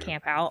I then wanna do.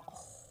 camp out.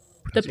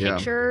 The Yeah.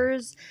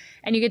 pictures,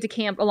 and you get to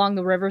camp along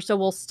the river, so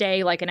we'll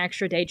stay like an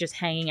extra day just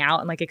hanging out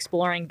and like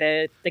exploring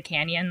the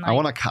canyon. Like, I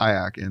want to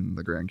kayak in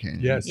the Grand Canyon.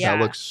 Yes. Yeah.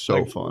 That looks so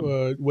Like,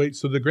 fun. Wait,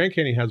 so the Grand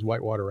Canyon has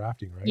whitewater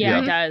rafting, right? yeah,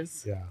 Yeah. it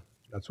does. Yeah,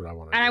 that's what I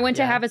want to And do. I went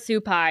to Yeah.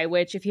 Havasupai,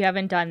 which if you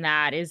haven't done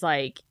that is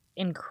like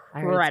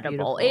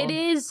incredible. It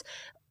beautiful. is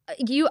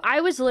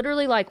I was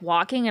literally like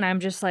walking and I'm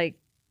just like,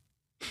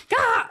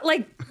 God,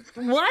 like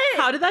what?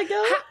 How did that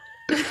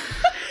go?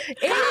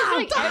 It is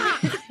like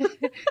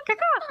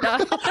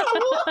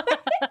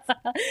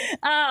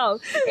oh,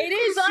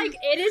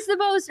 it is the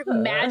most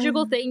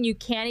magical thing. You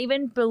can't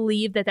even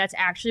believe that that's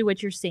actually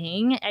what you're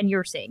seeing, and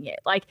you're seeing it.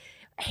 Like,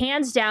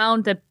 hands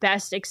down, the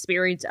best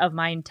experience of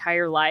my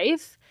entire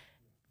life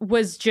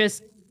was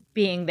just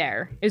being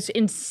there. It was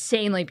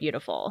insanely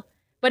beautiful,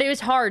 but it was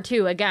hard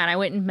too. Again, I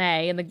went in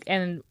May,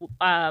 and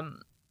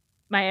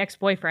my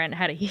ex-boyfriend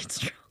had a heat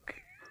stroke.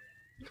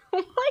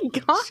 Oh my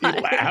god!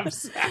 She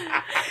laughs.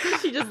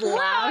 She just Well,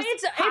 laughs.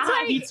 it's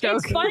Heat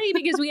stroke. it's funny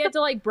because we had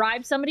to like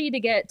bribe somebody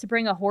to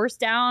bring a horse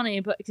down,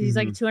 and he's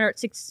like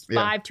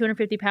 265,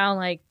 250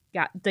 pound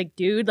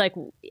dude. Like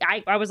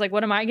I was like,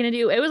 what am I gonna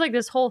do? It was like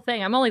this whole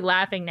thing. I'm only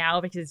laughing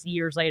now because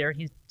years later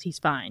he's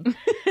fine,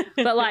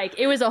 but like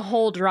it was a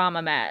whole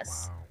drama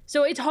mess. Wow.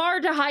 So it's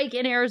hard to hike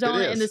in Arizona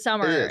It in the is.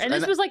 summer, It is. and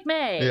this And- was like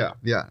May.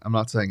 Yeah. I'm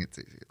not saying it's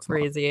easy. It's not.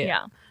 Crazy.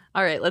 Yeah.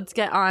 All right, let's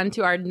get on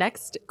to our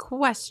next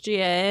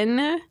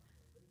question.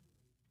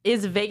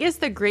 Is Vegas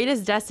the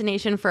greatest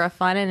destination for a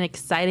fun and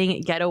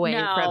exciting getaway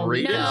No, from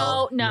Greatest?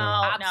 no,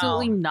 no,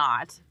 Absolutely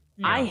not.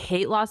 No. I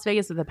hate Las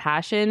Vegas with a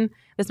passion.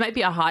 This might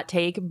be a hot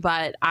take,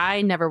 but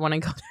I never want to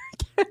go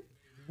there.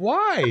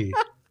 Why?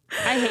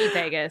 I hate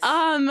Vegas.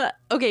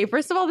 Okay,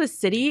 first of all, the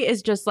city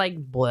is just like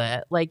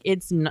bleh. Like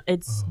it's Oh,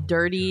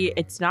 dirty, God.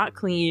 it's not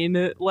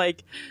clean,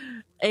 like,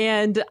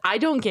 and I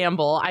don't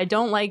gamble. I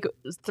don't like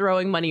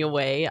throwing money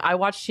away. I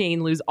watched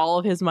Shane lose all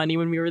of his money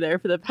when we were there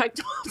for the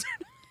Pac-12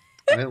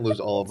 I didn't lose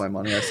all of my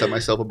money. I set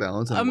myself a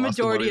balance and a lost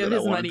the majority money of that I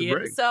his wanted to money.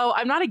 bring. So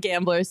I'm not a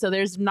gambler, so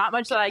there's not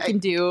much that I can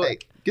do. Hey,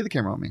 get the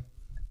camera on me.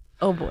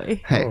 Oh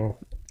boy. Hey, Oh.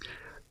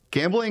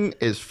 gambling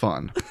is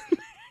fun.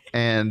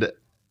 And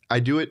I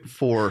do it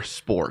for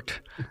sport.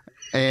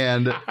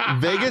 And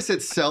Vegas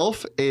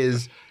itself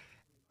is,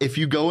 if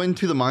you go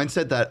into the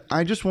mindset that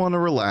I just want to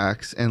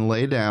relax and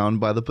lay down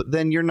by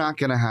then you're not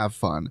going to have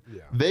fun.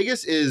 Yeah.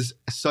 Vegas is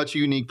such a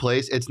unique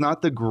place. It's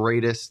not the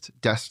greatest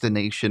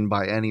destination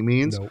by any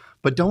means, Nope.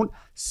 but don't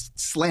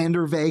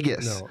slander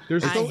Vegas. No,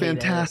 there's It's I hate it.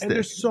 fantastic. And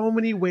there's so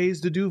many ways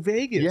to do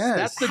Vegas. Yes.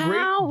 That's the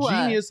How? great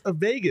genius of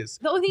Vegas.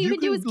 The only thing you can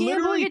do is gamble and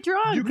literally- get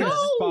drunk. You can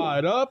No. spa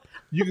it up.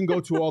 You can go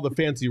to all the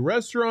fancy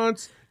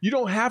restaurants. You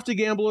don't have to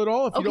gamble at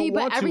all if you Okay, don't but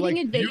want to. everything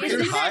Like, in Vegas you can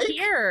can do that hike?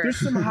 here. there's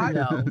some high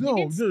No. You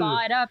can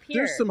spa it up here.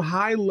 There's some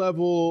high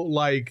level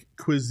like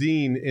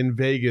cuisine in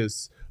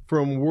Vegas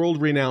from world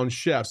renowned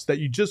chefs that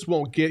you just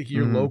won't get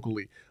here Mhm.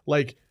 locally.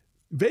 Like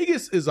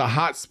Vegas is a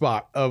hot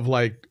spot of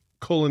like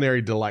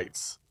culinary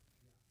delights.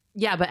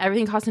 Yeah, but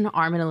everything costs an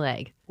arm and a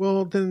leg.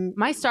 Well, then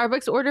My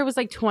Starbucks order was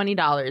like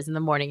 $20 in the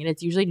morning, and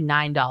it's usually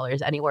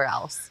 $9 anywhere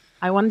else.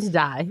 I wanted to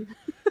die.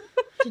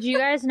 Did you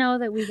guys know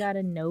that we got a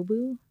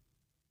Nobu?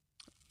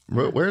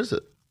 Where is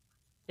it?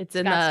 It's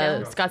in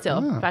Scottsdale.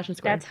 Scottsdale Ah. Fashion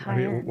Square. That's I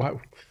mean, why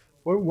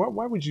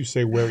would you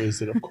say where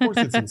is it? Of course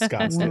it's in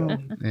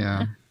Scottsdale.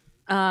 Yeah,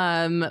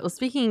 Well,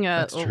 speaking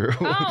of, that's true.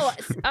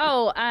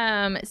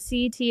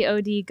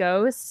 CTOD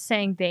Ghost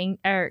saying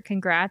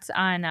congrats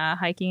on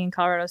hiking in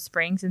Colorado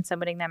Springs and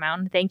summiting that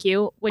mountain. Thank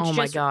you. Which Oh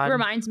my just God.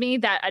 reminds me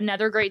that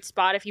another great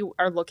spot if you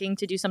are looking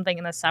to do something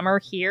in the summer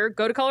here,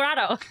 go to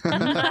Colorado.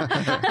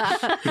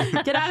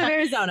 get out of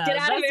Arizona. Get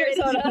out of Best way to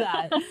do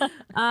Arizona.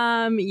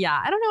 that.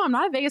 Yeah, I don't know. I'm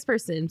not a Vegas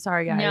person.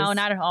 Sorry, guys. No,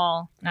 not at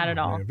all. Not at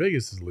Oh, all. man,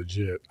 Vegas is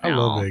legit. I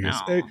No, love Vegas.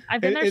 no.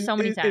 I've been there so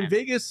many And times.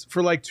 Vegas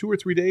for like 2 or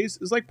 3 days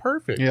is like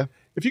perfect. Yeah.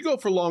 If you go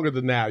for longer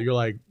than that, you're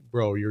like,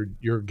 bro,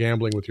 you're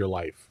gambling with your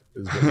life.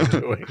 Is what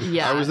you're doing.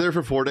 Yeah, I was there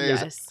for 4 days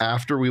Yes.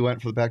 after we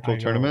went for the I Pac-12 know.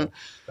 tournament.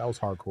 That was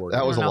hardcore.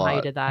 That was I a don't know how lot.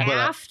 you did that. But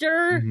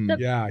After Mhm. the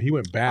Yeah, he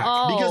went back.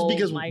 Oh,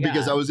 because my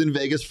because I God. was in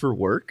Vegas for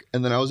work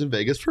and then I was in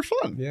Vegas for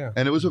fun. Yeah.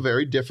 And it was a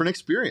very different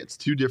experience.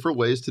 2 different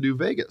ways to do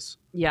Vegas.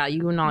 Yeah,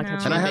 you will not No.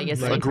 catch And me I in had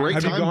Vegas. a anytime. great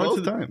Have you time gone both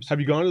to the, times. Have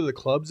you gone to the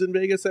clubs in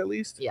Vegas at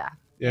least? Yeah,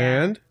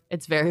 And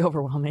it's very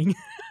overwhelming.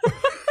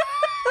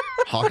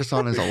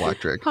 Hakkasan is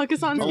electric.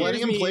 Hakkasan I'm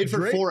letting him scares me. play for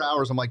Drake- 4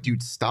 hours. I'm like,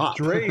 dude, stop.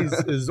 Dre's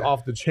is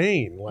off the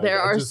chain. Like,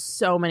 There I are just-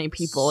 so many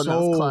people in so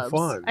those clubs.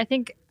 fun. I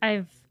think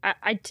I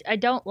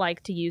don't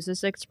like to use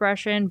this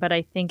expression, but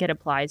I think it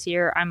applies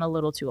here. I'm a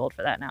little too old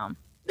for that now.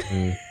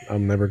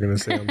 I'm never gonna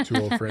say I'm too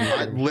old for I,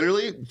 anything.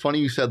 literally, funny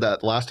you said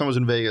that. Last time I was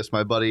in Vegas,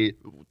 my buddy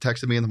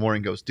texted me in the morning,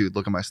 and goes, dude,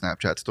 look at my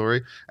Snapchat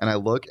story. And I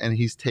look, and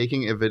he's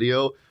taking a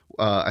video,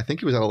 I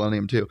think he was at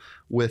Millennium too,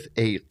 with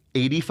a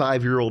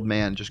 85-year-old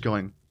man just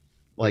going,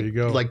 Like, you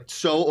go. like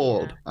so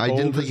old. I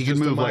didn't Old think is he could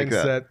just a move like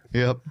that. mindset.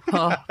 Yep.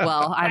 Oh,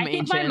 well, I'm I think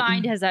ancient. my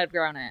mind has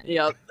outgrown it.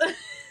 Yep.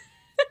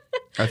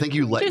 I think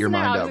you let your Jason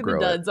and mind Alex are the outgrow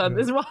it. duds on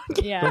this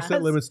podcast. Yeah. Don't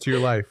set limits to your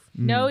life.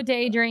 No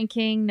day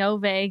drinking, no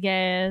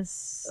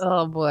Vegas.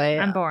 Oh boy.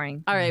 I'm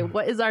boring. All right,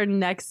 what is our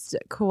next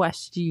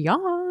question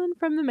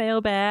from the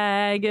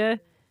mailbag?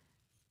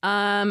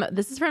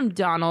 This is from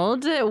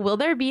Donald. Will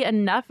there be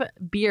enough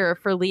beer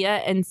for Leah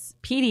and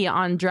Petey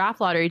on draft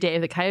lottery day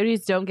if the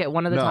Coyotes don't get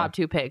one of the No. top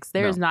two picks?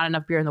 There is No. not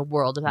enough beer in the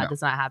world if that No.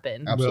 does not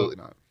happen. Absolutely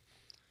not.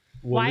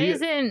 Well, Why Leah-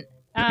 isn't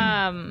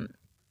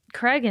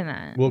Craig in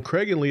that? Well,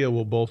 Craig and Leah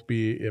will both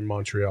be in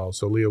Montreal,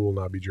 so Leah will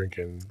not be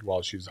drinking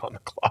while she's on the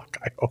clock.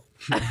 I hope.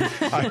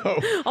 I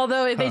hope.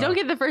 Although if they don't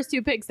get the first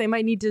two picks, they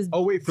might need to.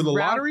 Oh wait, for the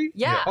Round- lottery?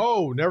 Yeah.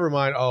 Oh, never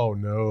mind. Oh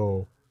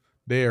no,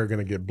 they are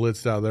gonna get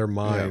blitzed out of their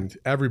mind.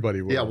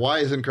 Everybody will. Yeah, why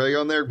isn't Craig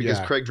on there? Because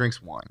Yeah. Craig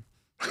drinks wine.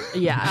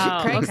 Yeah,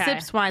 Oh, Craig okay.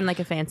 sips wine like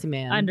a fancy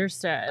man.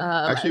 Understood.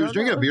 Actually, he was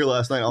drinking a beer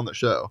last night on the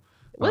show.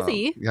 Was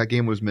he? That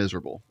game was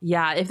miserable.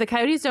 Yeah, if the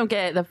Coyotes don't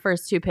get the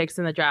first two picks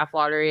in the draft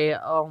lottery,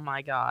 oh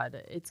my God,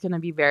 it's going to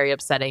be very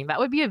upsetting. That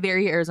would be a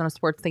very Arizona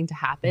sports thing to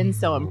happen.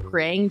 So I'm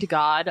praying to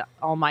God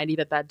Almighty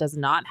that does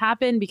not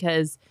happen,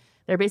 because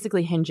they're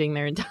basically hinging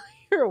their entire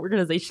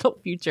organizational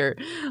future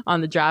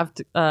on the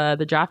draft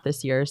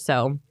this year.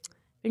 So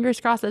fingers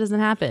crossed that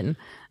doesn't happen.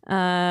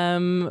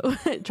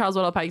 Charles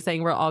Waddell Pike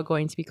saying we're all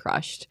going to be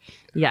crushed.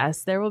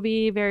 Yes, there will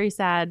be very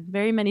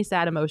many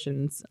sad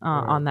emotions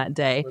on that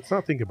day. Let's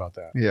not think about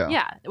that. Yeah.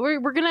 Yeah, we're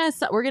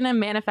gonna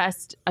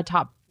manifest a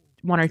top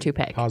one or two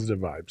pick. Positive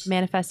vibes.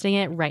 Manifesting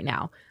it right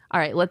now. All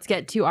right, let's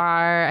get to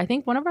I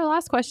think one of our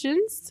last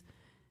questions.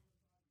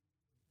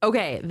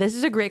 Okay, this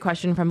is a great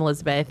question from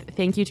Elizabeth.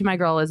 Thank you to my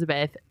girl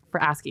Elizabeth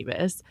for asking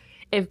this.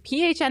 If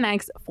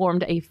PHNX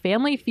formed a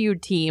Family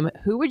Feud team,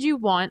 who would you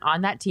want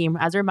on that team?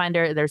 As a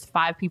reminder, there's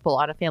 5 people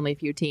on a Family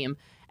Feud team.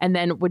 And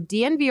then would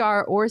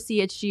DNVR or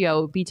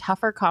CHGO be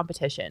tougher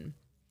competition?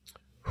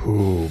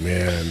 Oh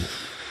man,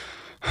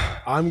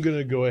 I'm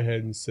gonna go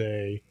ahead and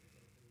say,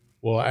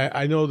 well,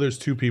 I know there's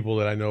 2 people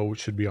that I know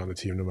should be on the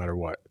team no matter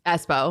what.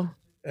 Espo.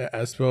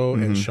 Espo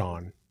and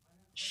Sean.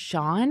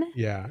 Sean?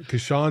 Yeah,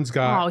 because Sean's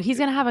got. Oh, he's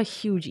going to have a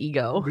huge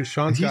ego. Because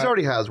Sean's He's got,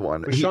 already has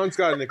one. But Sean's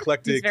got an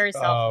eclectic. He's very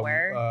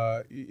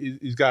self-aware.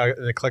 He's got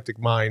an eclectic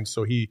mind,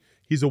 so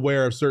he's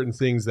aware of certain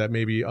things that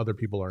maybe other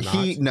people are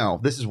not. No,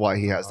 this is why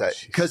he has that.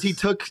 Because he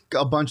Jesus. took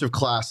a bunch of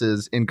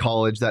classes in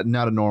college that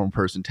not a normal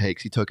person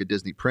takes. He took a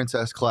Disney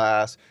princess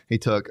class. He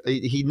knows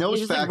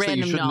It's just like facts that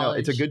you random should know.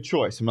 It's a knowledge. good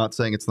choice. I'm not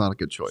saying it's not a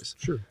good choice.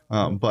 Sure.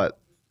 But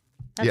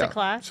That's yeah. a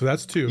class. So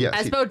that's 2.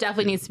 Yes, Espo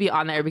definitely needs to be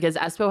on there because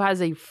Espo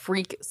has a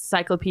freak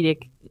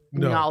encyclopedic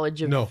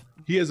knowledge of. No,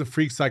 he has a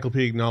freak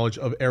encyclopedic knowledge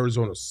of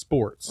Arizona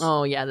sports.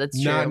 Oh yeah, that's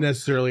true. Not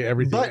necessarily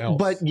everything else.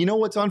 But you know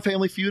what's on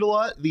Family Feud a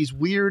lot? These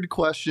weird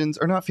questions,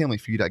 or not Family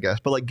Feud, I guess,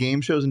 but like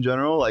game shows in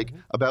general, like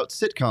about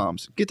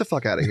sitcoms. Get the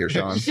fuck out of here,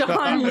 Sean.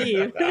 Sean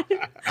leave.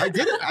 I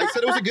did it. I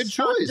said it was a good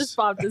Sean choice. just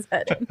popped his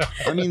head.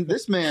 I mean,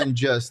 this man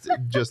just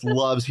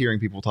loves hearing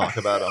people talk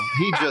about him.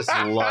 He just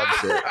loves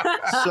it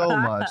so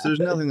much. There's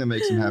nothing that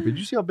makes him happy. Did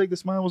you see how big the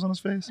smile was on his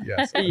face?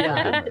 yes.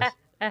 Yeah.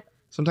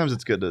 Sometimes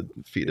it's good to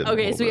feed it.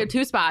 Okay, so we have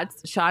 2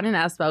 spots, Sean and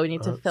Espo. We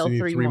need to fill So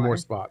you need 3 more.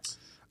 spots.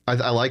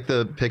 I like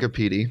the pick of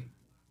Petey.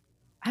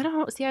 I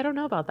don't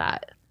know about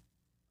that.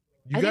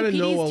 You I got to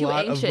think know a PD's too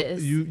lot anxious.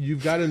 of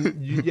you've got to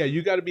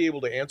you got to be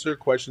able to answer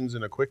questions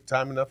in a quick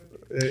time enough.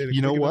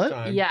 You know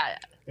what? Yeah.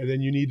 And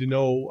then you need to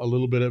know a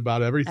little bit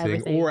about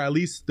everything, or at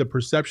least the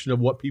perception of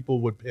what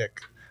people would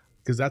pick,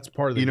 because that's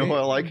part of the You know game.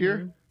 what I like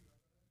here?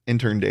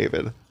 Intern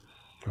David.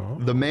 Oh.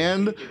 The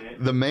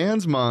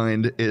man's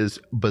mind is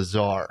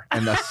bizarre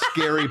and a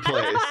scary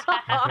place.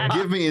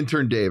 Give me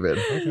Intern David.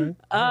 Okay.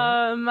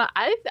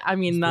 I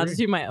mean, not to great.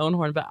 do my own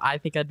horn, but I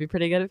think I'd be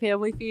pretty good at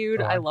Family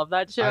Feud. I love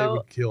that I show.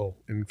 would kill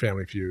in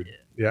Family Feud.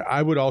 Yeah,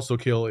 I would also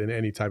kill in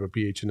any type of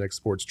PHNX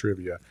sports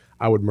trivia.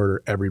 I would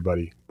murder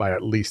everybody by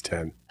at least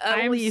 10.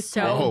 I'm least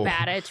so 10. Oh.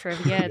 bad at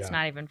trivia. It's Yeah.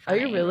 not even Are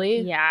funny. you really?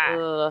 Yeah.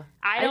 Ugh.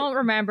 I don't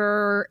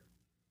remember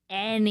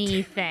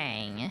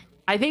anything.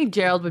 I think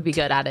Gerald would be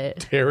good at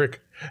it.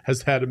 Derek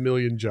has had a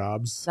million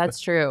jobs. That's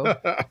true.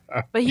 But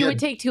he Yeah. would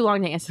take too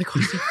long to answer the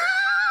question.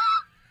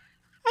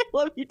 I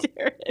love you,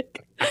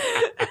 Derek.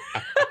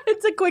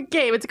 It's a quick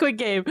game.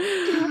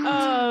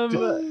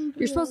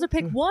 You're supposed to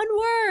pick one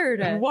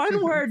word.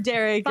 One word,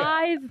 Derek.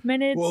 5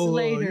 minutes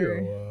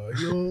later.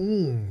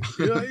 You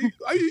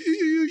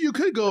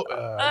could go.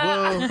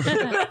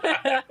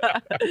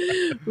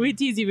 We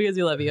tease you because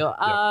we love you.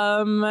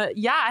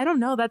 Yeah, I don't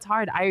know. That's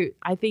hard. I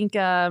think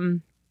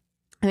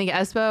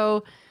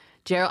Espo,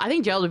 Gerald. I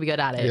think Gerald would be good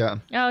at it. Yeah.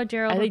 Oh,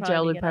 Gerald. I think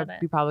Gerald would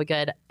be probably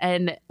good.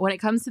 And when it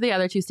comes to the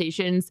other 2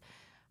 stations,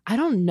 I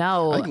don't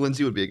know. I think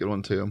Lindsay would be a good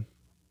one too.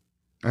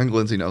 I think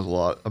Lindsay knows a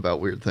lot about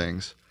weird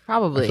things.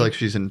 Probably. I feel like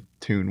she's in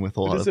tune with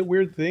a lot Is of. it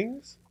weird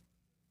things?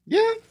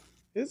 Yeah.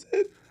 Is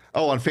it?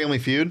 Oh, on Family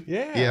Feud?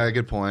 Yeah. Yeah,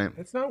 good point.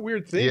 It's not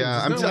weird things.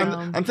 Yeah, It's not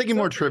like- I'm thinking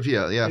more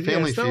trivia. Yeah,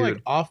 Family it's Feud. not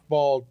like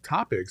off-ball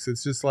topics.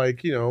 It's just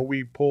like,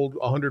 we pulled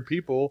 100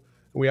 people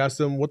we asked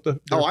them what the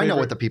I know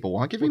what the people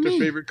want. Give me what their me.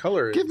 favorite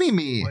color is. Give me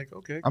me. Like,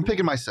 okay, I'm cool.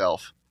 picking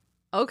myself.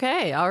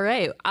 Okay, all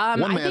right. One I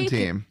man think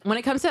team. When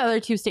it comes to the other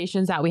two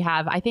stations that we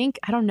have, I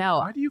don't know.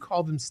 Why do you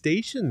call them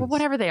stations? Well,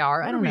 whatever they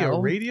are, I What don't are we, know. a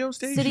radio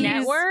station? Cities,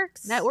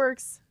 Networks?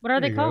 Networks. What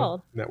are There they you go.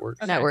 called? Networks.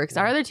 Okay. Networks.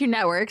 Our other two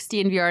networks,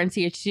 DNVR and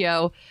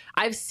CHGO.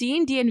 I've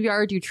seen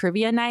DNVR do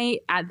trivia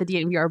night at the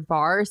DNVR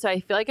bar, so I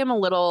feel like I'm a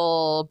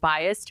little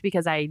biased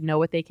because I know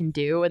what they can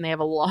do, and they have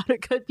a lot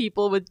of good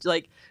people with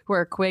who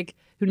are quick,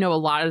 who know a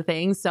lot of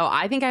things. So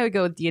I think I would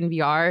go with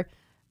DNVR,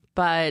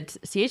 but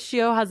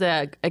CHGO has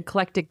a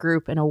eclectic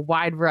group and a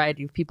wide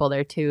variety of people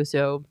there too.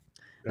 So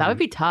that would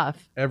be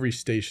tough. Every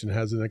station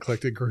has an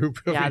eclectic group.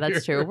 Yeah, over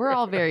that's here. true. We're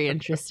all very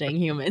interesting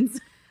humans.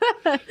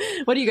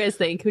 What do you guys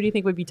think? Who do you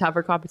think would be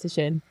tougher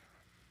competition?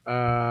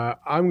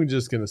 I'm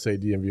just gonna say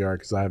DNVR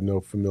because I have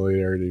no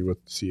familiarity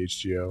with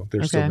CHGO.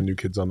 They're still Okay. the new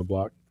kids on the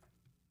block.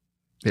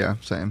 Yeah,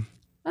 same.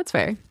 That's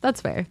fair.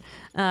 That's fair.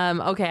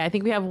 Okay, I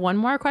think we have one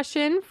more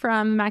question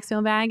from Max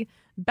Mailbag.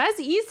 Best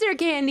Easter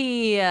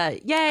candy!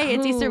 Yay!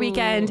 It's Easter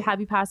weekend. Ooh.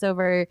 Happy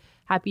Passover.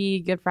 Happy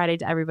Good Friday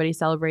to everybody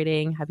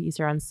celebrating. Happy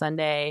Easter on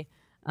Sunday.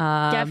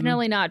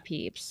 Definitely not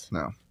Peeps.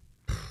 No.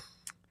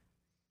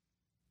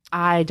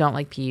 I don't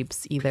like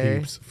Peeps either.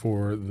 Peeps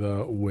for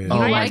the win. Oh,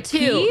 I like have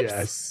two. Peeps?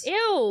 Yes.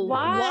 Ew.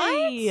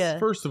 Why?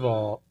 First of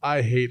all,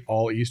 I hate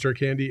all Easter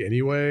candy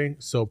anyway,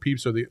 so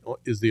Peeps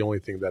is the only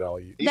thing that I'll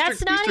eat.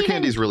 That's not Easter even-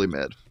 candy's really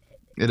mid.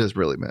 It is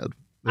really mid.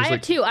 I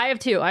have two. I have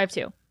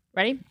two.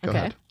 Ready? Go Okay.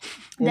 ahead.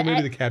 Or The maybe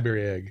e- the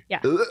Cadbury egg.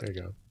 Yeah. Ugh. There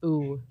you go.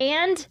 Ooh.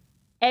 And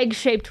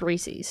egg-shaped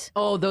Reese's.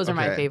 Oh, those are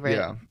my Okay, favorite.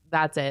 yeah.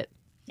 That's it.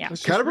 Yeah.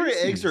 Cadbury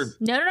eggs are.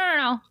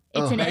 No.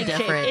 It's Oh. an They're egg shape.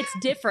 different. It's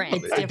different.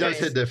 It does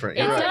hit different.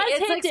 It You're does right. It's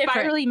hit like different.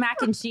 spirally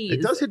mac and cheese.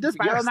 It does hit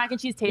different. Spiral Yes. mac and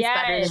cheese tastes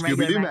Yes. better than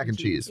regular Scooby-Doo mac and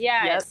cheese.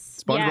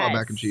 Yes. SpongeBob yes.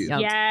 mac and cheese. Yep.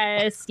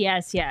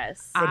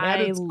 Yes. But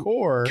at its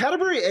core,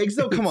 Cadbury eggs,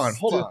 though. Come on,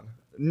 hold Still- on.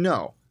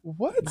 No,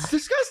 what? it's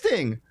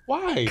disgusting.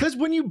 Why? Because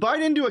when you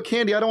bite into a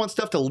candy, I don't want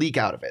stuff to leak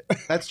out of it.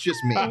 That's just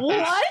me.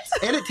 What?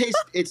 And it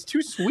tastes. It's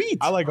too sweet.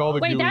 I like all the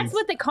Wait, gooeys. that's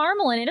what the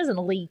caramel in it doesn't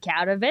leak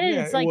out of it.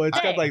 Yeah, It's like well, it's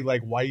got thick.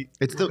 like white.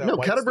 It's the that no.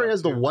 white Cadbury stuff,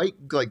 has the too. white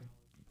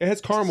It has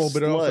caramel,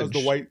 but it also has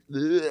the sludge. white.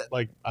 Ugh.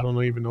 Like I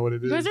don't even know what it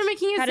is. You guys are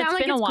making it God, sound it's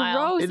like been a it's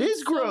while. gross. It It's is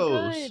so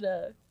gross.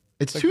 good.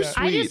 It's Like too that.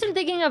 sweet. I just am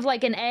thinking of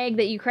like an egg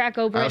that you crack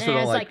open I and it also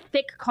has don't like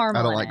thick caramel.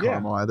 I don't in like it.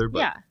 caramel either. But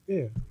Yeah.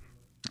 Yeah.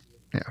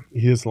 Yeah.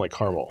 He doesn't like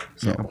caramel.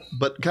 So. Yeah.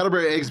 But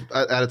Cadbury eggs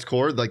at its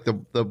core, like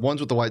the ones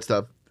with the white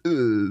stuff.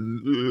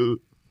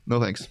 No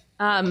thanks.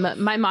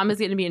 My mom is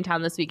going to be in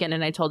town this weekend,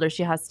 and I told her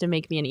she has to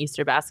make me an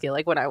Easter basket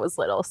like when I was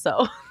little.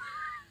 So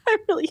I'm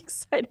really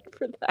excited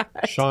for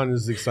that. Sean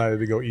is excited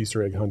to go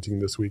Easter egg hunting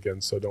this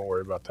weekend, so don't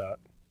worry about that.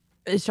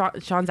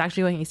 Sean's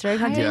actually going Easter egg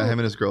hunting. Yeah, him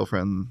and his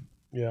girlfriend.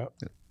 Yeah.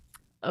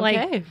 Like,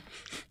 Okay. Is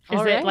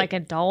All it right. like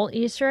adult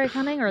Easter egg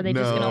hunting, or are they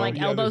just No. gonna like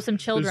Yeah, elbow there's- some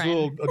children? There's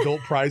little adult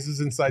prizes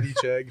inside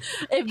each egg.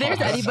 If there's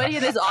anybody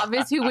in this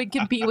office who would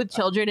compete with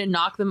children and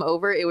knock them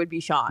over, it would be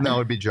Sean. No,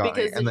 it'd be Johnny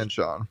Because and then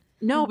Sean.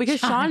 No, because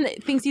Sean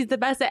thinks he's the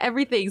best at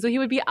everything. So he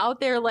would be out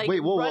there like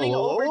Wait, whoa, running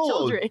whoa, over whoa.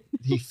 children.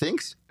 He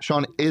thinks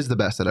Sean is the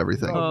best at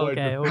everything. Oh,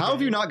 okay, boy. How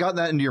have you not gotten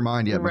that into your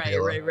mind yet, Right,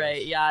 Michaela?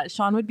 right. Yeah.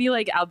 Sean would be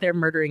like out there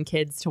murdering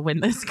kids to win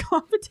this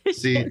competition.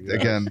 See,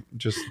 again,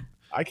 just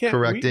I can't.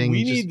 Correcting,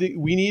 We just-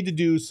 we need to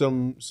do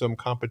some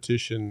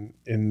competition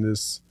in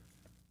this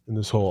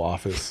whole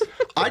office.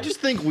 I just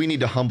think we need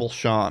to humble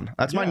Sean.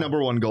 That's my Yeah.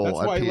 number one goal That's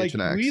at why, like,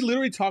 PHNX. we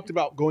literally talked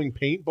about going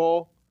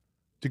paintball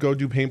to go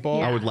do paintball.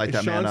 Yeah. I would light And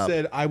that Sean man up.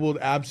 said, "I would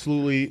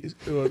absolutely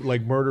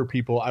like murder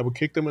people. I would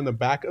kick them in the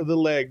back of the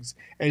legs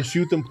and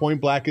shoot them point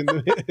blank in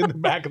the in the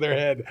back of their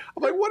head."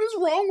 I'm like, "What is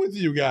wrong with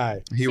you,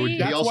 guy?" He would. See, He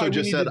that's why also we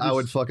just need said to I just-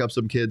 would fuck up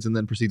some kids and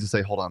then proceed to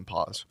say, "Hold on,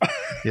 pause."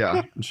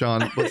 Yeah,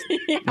 Sean, let's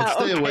Yeah,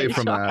 stay away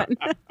from that.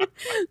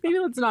 Maybe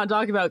let's not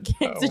talk about kids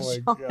Oh and my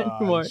Sean God,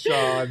 anymore.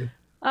 Sean.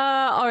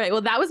 All right.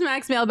 Well, that was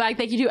Max Mailbag.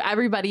 Thank you to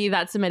everybody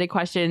that submitted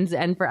questions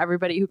and for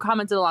everybody who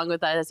commented along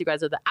with us. You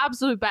guys are the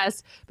absolute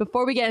best.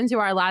 Before we get into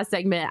our last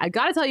segment, I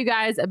got to tell you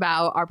guys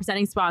about our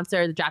presenting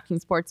sponsor, the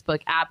DraftKings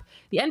Sportsbook app.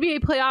 The NBA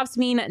playoffs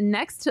mean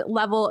next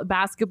level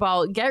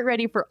basketball. Get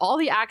ready for all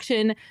the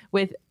action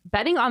with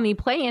betting on the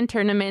play-in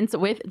tournaments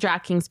with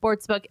DraftKings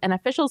Sportsbook, an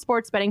official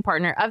sports betting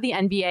partner of the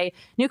NBA.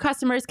 New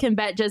customers can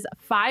bet just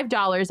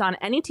 $5 on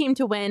any team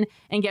to win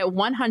and get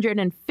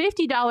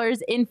 $150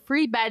 in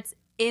free bets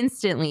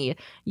instantly.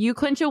 You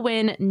clinch a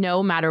win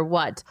no matter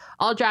what.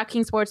 All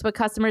DraftKings Sportsbook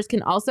customers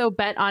can also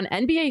bet on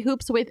NBA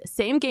hoops with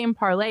same game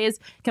parlays.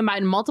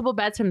 Combine multiple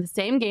bets from the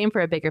same game for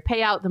a bigger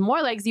payout. The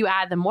more legs you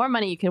add, the more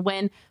money you can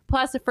win.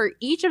 Plus, for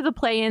each of the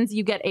play-ins,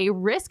 you get a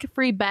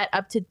risk-free bet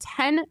up to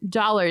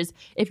 $10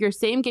 if your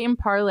same game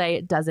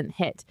parlay doesn't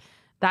hit.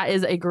 That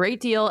is a great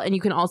deal, and you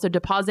can also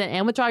deposit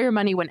and withdraw your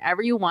money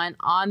whenever you want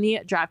on the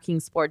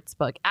DraftKings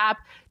Sportsbook app.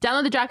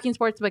 Download the DraftKings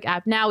Sportsbook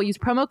app now. Use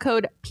promo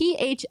code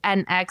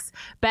PHNX.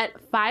 Bet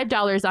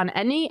 $5 on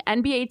any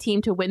NBA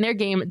team to win their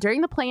game during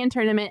the play-in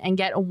tournament and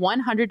get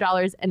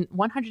 $100 and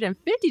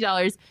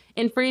 $150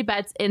 in free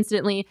bets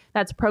instantly.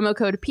 That's promo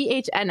code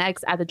PHNX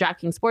at the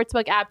DraftKings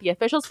Sportsbook app, the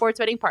official sports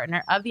betting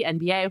partner of the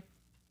NBA.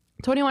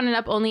 21 and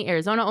up only,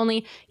 Arizona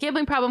only.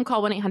 Gambling problem,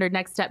 call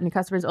 1-800-NEXT-STEP. New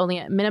customers only.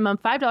 At minimum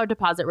 $5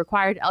 deposit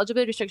required.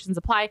 Eligibility restrictions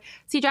apply.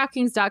 See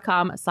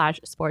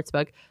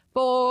DraftKings.com/sportsbook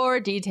for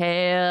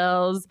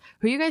details.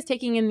 Who are you guys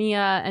taking in the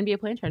NBA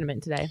play-in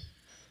tournament today?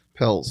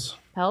 Pels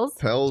Pels?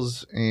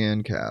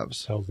 and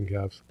Cavs. Pels and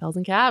Cavs. Pels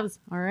and Cavs.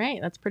 All right.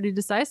 That's pretty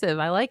decisive.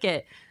 I like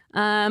it.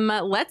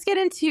 Let's get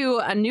into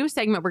a new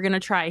segment we're going to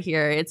try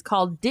here. It's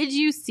called Did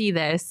You See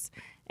This?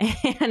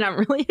 And I'm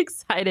really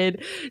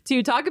excited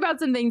to talk about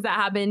some things that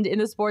happened in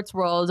the sports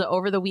world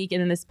over the week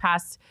and in this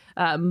past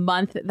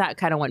month that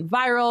kind of went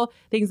viral,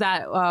 things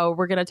that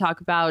we're going to talk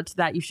about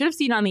that you should have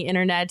seen on the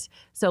internet.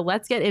 So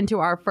let's get into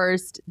our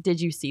first Did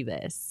You See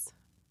This?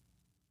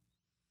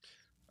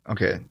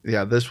 Okay.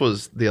 Yeah, this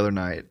was the other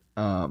night.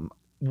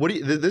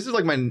 This is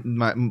like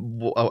my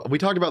we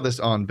talked about this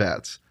on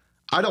bets.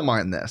 I don't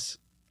mind this.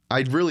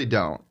 I really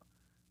don't.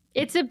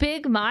 It's a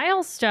big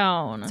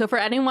milestone. So for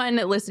anyone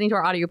listening to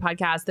our audio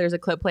podcast, there's a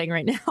clip playing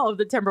right now of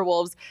the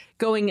Timberwolves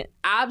going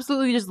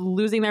absolutely just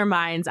losing their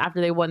minds after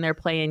they won their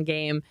play-in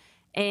game.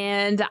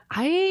 And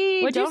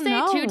Would you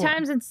say 2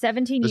 times in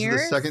 17 years?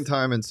 This is the second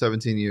time in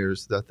 17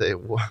 years that they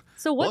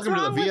So what's welcome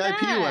wrong to the with VIP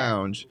that?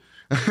 lounge.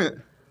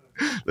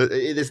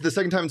 It's the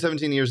second time in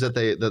 17 years that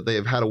they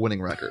have had a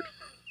winning record.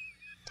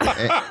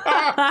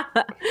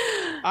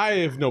 I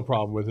have no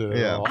problem with it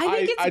at all.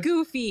 I think it's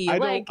goofy.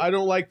 I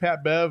don't like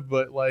Pat Bev,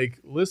 but like,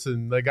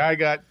 listen, the guy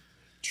got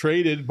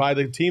traded by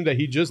the team that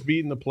he just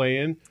beat in the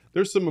play-in.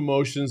 There's some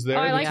emotions there.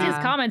 Oh, I liked Yeah.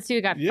 his comments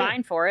too. Got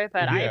fined for it,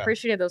 but I Yeah.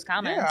 appreciated those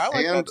comments. Yeah, I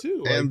like that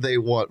too. Like, And they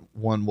won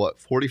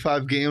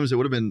 45 games. It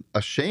would have been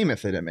a shame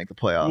if they didn't make the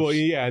playoffs. well,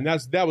 yeah, and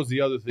that was the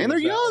other thing. And they're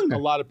is that young. A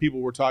lot of people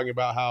were talking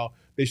about how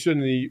they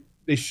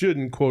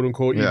shouldn't quote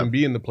unquote Yeah. even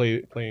be in the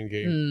playing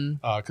game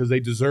because they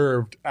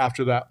deserved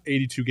after that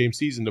 82 game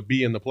season to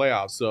be in the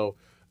playoffs. So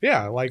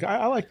yeah, like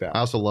I like that. I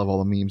also love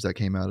all the memes that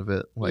came out of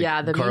it. Like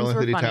Yeah, the Karl memes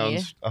were Anthony funny.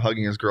 Towns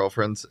hugging his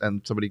girlfriends,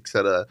 and somebody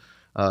said,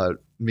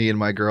 "Me and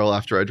my girl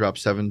after I dropped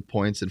 7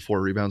 points and 4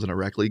 rebounds in a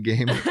rec league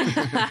game."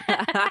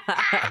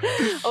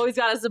 Always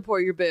got to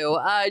support your boo.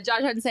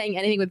 Josh Hutton saying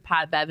anything with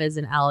Pat Bev is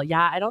an L.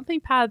 Yeah, I don't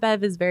think Pat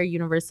Bev is very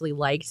universally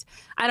liked.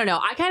 I don't know.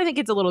 I kind of think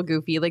it's a little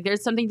goofy. Like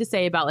there's something to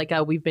say about like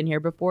a we've been here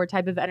before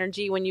type of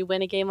energy when you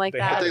win a game like They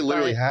that. have- But they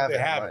literally have They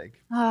it. have Like,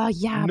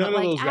 Yeah, None but of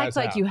like those act guys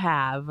like have. you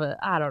have.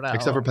 I don't know.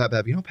 except for Pat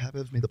Bev. You know, Pat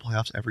Bev's made the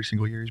playoffs every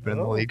single year he's been in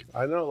the league.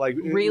 I know, like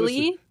Really?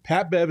 listen,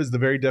 Pat Bev is the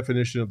very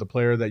definition of the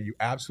player that you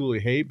absolutely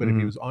hate, but if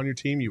he was on your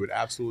team, you would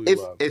absolutely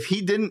love. If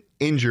he didn't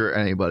injure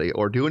anybody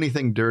or do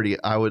anything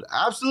dirty, I would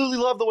absolutely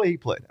love the way he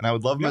played, and I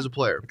would love him as a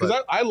player. Because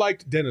But I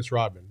liked Dennis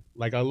Rodman.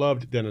 Like I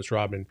loved Dennis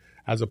Rodman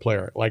as a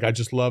player. Like I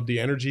just loved the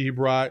energy he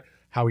brought,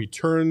 how he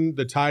turned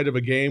the tide of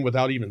a game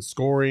without even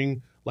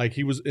scoring. Like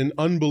he was an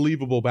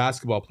unbelievable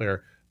basketball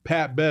player.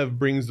 Pat Bev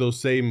brings those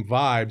same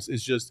vibes.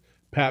 It's just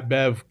Pat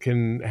Bev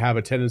can have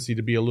a tendency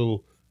to be a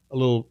little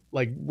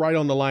like right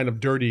on the line of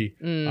dirty,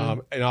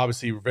 and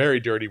obviously very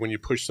dirty when you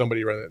push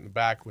somebody right in the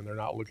back when they're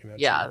not looking at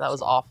you. Yeah, that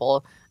was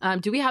awful.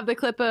 Do we have the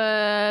clip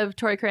of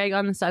Torrey Craig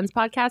on the Suns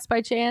podcast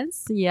by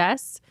chance?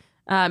 Yes.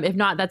 If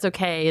not, that's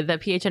okay. The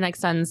PHNX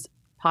Suns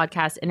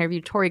podcast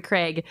interviewed Torrey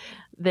Craig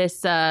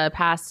this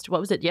past, what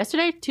was it,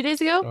 yesterday? 2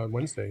 days ago? On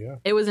Wednesday, yeah.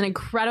 It was an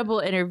incredible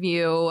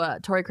interview.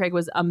 Torrey Craig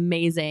was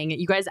amazing.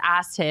 You guys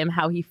asked him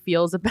how he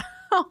feels about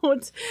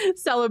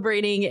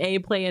celebrating a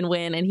play-in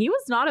win, and he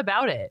was not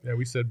about it. Yeah,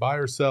 we said buy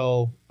or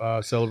sell,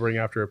 celebrating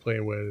after a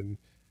play-in win. And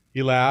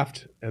he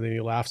laughed, and then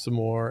he laughed some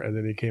more, and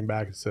then he came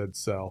back and said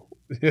sell.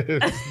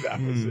 That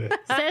was it.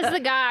 Says the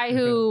guy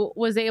who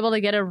was able to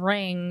get a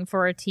ring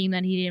for a team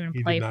that he didn't even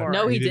He play did not. for.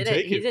 No, he He didn't didn't.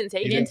 take He it. didn't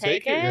take He it. didn't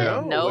take it.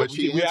 No. No. which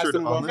he We asked answered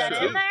him on Is that that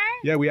too. in there?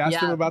 Yeah, we asked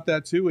Yeah. him about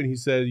that too, and he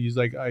said he's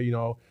like,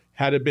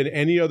 had it been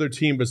any other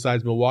team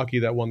besides Milwaukee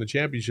that won the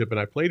championship, and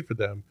I played for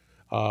them,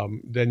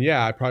 then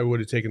yeah, I probably would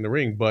have taken the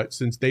ring. But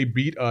since they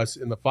beat us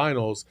in the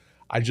finals,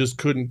 I just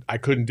couldn't. I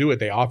couldn't do it.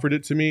 They offered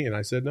it to me, and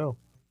I said no.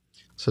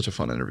 Such a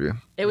fun interview.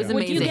 It was Yeah.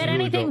 Would amazing. you get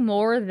Really anything dope.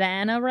 more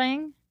than a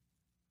ring?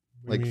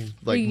 What do you mean?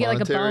 Would you get like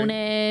a monetary?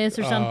 bonus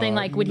or something?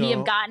 Like, would he no.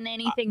 have gotten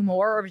anything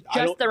more, or I just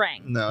don't- the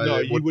ring? No, No,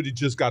 it you would- would have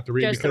just got the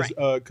ring Just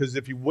the because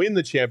if you win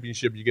the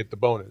championship, you get the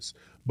bonus.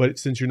 But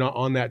since you're not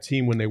on that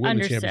team when they win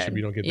Understood. the championship,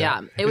 you don't get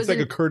Yeah, that. it was It's like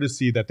an- a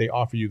courtesy that they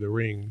offer you the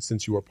ring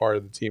since you were part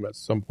of the team at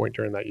some point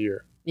during that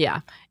year.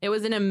 Yeah, it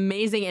was an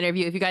amazing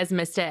interview. If you guys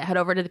missed it, head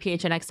over to the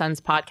PHNX Suns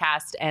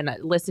podcast and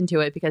listen to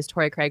it because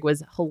Torrey Craig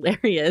was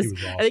hilarious. He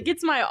was I think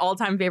it's my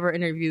all-time favorite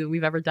interview that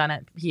we've ever done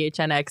at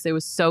PHNX. It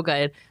was so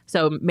good.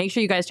 So make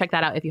sure you guys check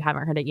that out if you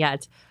haven't heard it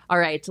yet. All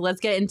right,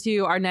 let's get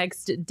into our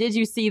next Did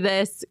You See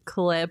This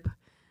clip?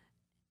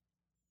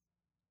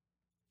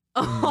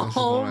 This is one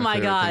Oh of my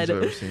favorite God. things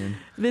I've ever seen.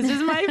 This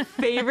is my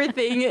favorite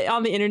thing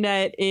on the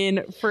internet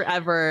in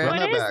forever. Run What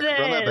that is back.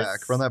 Run that this?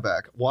 back. Run that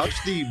back. Watch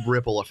the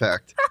ripple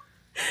effect,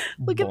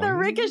 Look at the Boing.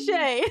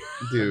 ricochet.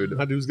 dude.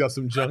 That dude's got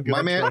some junk in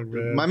My his trunk,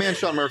 man, my man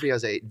Sean Murphy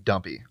has a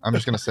dumpy. I'm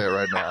just gonna say it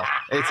right now.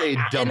 It's a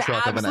dump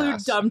truck of an absolute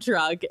ass. dump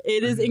truck.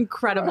 It is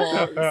incredible.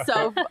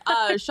 So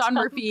Sean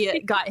Murphy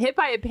got hit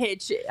by a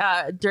pitch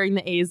during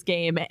the A's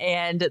game,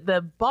 and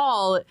the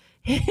ball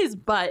his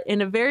butt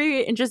in a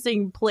very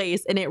interesting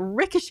place, and it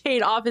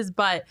ricocheted off his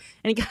butt,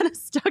 and he kind of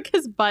stuck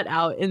his butt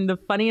out in the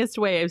funniest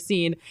way I've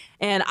seen.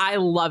 And I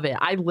love it.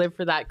 I live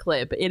for that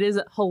clip. It is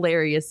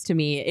hilarious to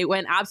me. It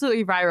went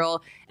absolutely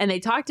viral, and they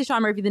talked to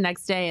Sean Murphy the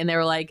next day, and they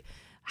were like,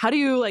 how do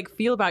you like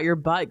feel about your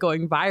butt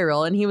going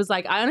viral? And he was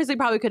like, I honestly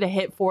probably could have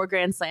hit 4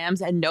 Grand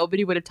Slams and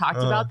nobody would have talked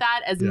about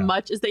that as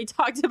much as they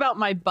talked about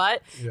my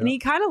butt. And he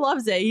kind of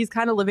loves it. He's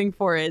kind of living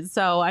for it.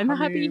 So I'm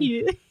happy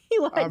he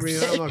likes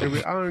it. I'm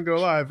not gonna go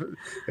lie.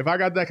 If I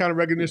got that kind of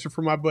recognition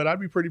for my butt, I'd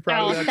be pretty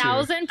proud of that.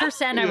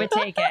 1,000% I would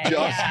take it.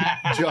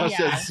 Josh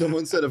said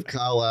someone said if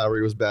Kyle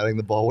Lowry was batting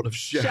the ball would have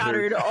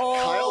shattered.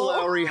 Kyle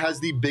Lowry has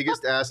the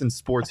biggest ass in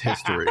sports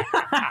history.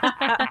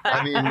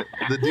 I mean,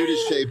 the dude is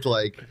shaped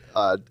like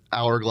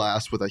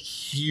hourglass with a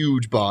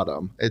huge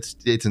bottom. It's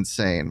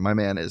insane. My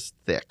man is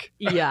thick.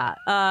 Yeah.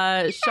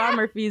 Sean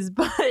Murphy's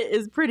butt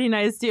is pretty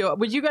nice too.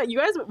 Would you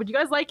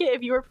guys like it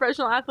if you were a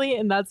professional athlete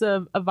and that's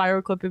a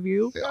viral clip of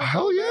you?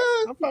 Hell yeah.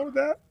 I'm fine with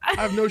that. I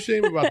have no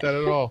shame about that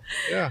at all.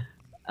 Yeah.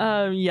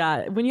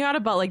 Yeah, when you got a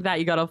butt like that,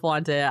 you gotta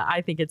flaunt it.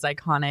 I think it's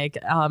iconic.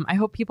 I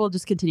hope people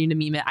just continue to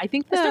meme it. I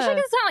think especially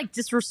because it's not like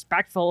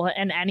disrespectful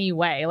in any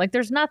way. Like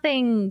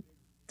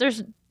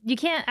you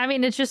can't. I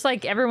mean, it's just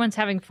like everyone's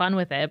having fun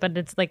with it, but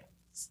it's like,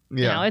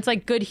 you know, it's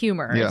like good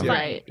humor. Yeah. It's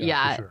Right.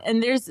 Yeah. Sure.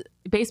 And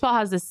baseball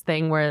has this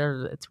thing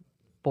where it's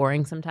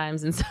boring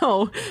sometimes. And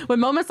so when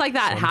moments like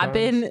that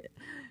happen,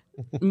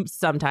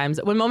 sometimes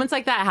when moments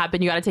like that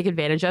happen, you got to take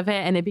advantage of it.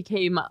 And it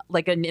became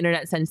like an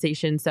internet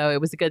sensation. So it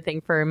was a good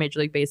thing for Major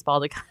League Baseball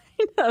to kind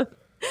of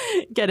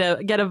get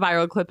a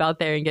viral clip out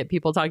there and get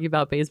people talking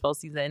about baseball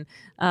season.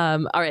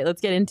 All right, let's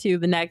get into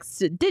the next.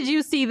 Did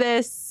you see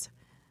this?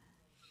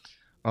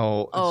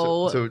 So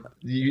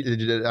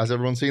has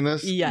everyone seen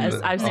this? Yes,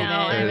 I've seen it.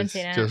 I haven't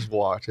seen it. Just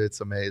watch. It's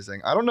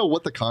amazing. I don't know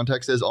what the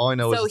context is. All I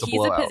know is it's a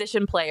blowout. So he's a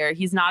position player.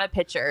 He's not a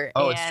pitcher.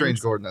 Oh, it's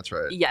Strange Gordon. That's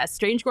right. Yes,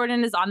 Strange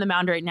Gordon is on the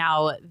mound right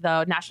now.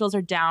 The Nationals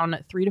are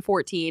down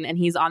 3-14, and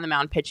he's on the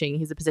mound pitching.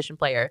 He's a position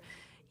player.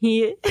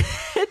 He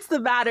hits the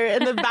batter,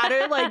 and the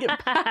batter like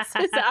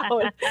passes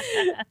out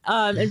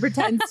and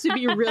pretends to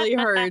be really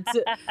hurt.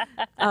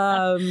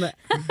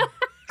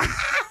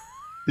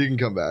 You can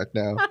come back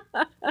now.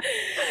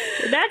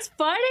 That's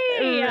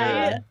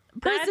funny.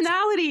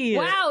 Personality.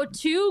 Wow,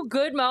 2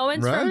 good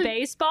moments from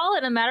baseball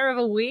in a matter of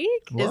a week.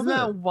 Isn't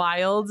that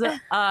wild?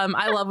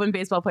 I love when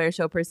baseball players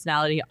show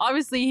personality.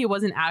 Obviously, he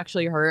wasn't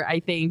actually hurt.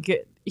 I think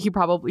he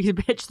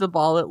pitched the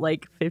ball at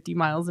like 50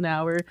 miles an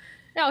hour.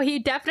 No, he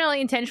definitely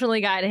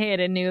intentionally got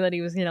hit and knew that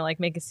he was gonna like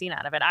make a scene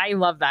out of it. I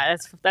love that.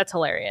 That's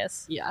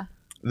hilarious. Yeah.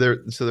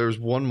 There's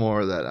one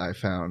more that I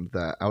found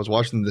that I was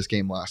watching this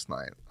game last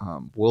night.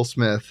 Will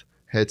Smith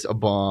hits a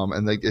bomb,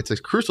 and it's a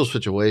crucial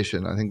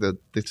situation. I think that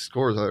the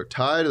scores are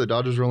tied. The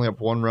Dodgers are only up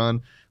 1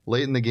 run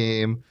late in the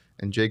game,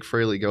 and Jake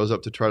Fraley goes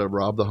up to try to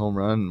rob the home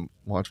run, and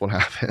watch what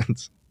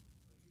happens.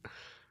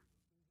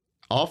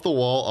 Off the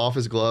wall, off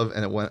his glove,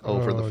 and it went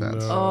over the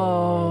fence. No.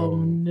 Oh,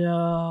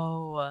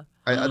 no.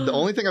 The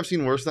only thing I've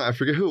seen worse than that, I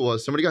forget who it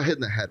was. Somebody got hit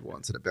in the head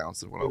once, and it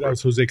bounced and went over. That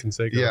was Jose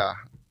Canseco.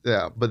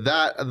 Yeah. But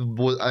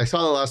I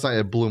saw that last night.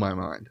 It blew my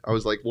mind. I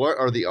was like, what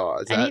are the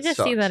odds? I need to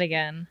see that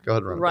again. Go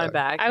ahead and Run it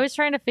back. I was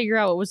trying to figure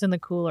out what was in the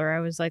cooler. I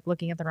was like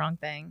looking at the wrong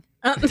thing.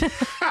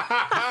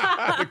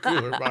 The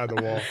cooler by the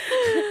wall.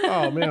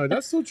 Oh, man.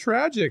 That's so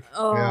tragic.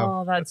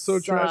 Oh, That's so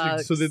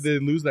tragic. So did they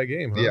lose that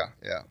game, huh?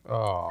 Yeah.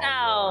 Oh,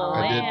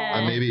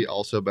 I maybe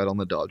also bet on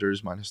the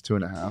Dodgers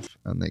 -2.5,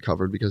 and they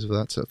covered because of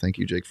that. So thank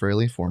you, Jake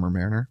Fraley, former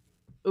Mariner.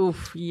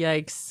 Oof,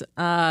 yikes.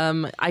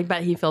 I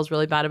bet he feels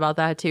really bad about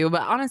that too.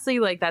 But honestly,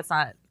 like that's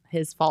not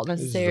his fault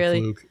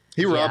necessarily.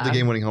 He robbed the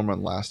game-winning home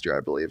run last year,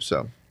 I believe.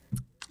 So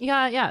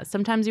yeah.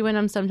 Sometimes you win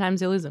them,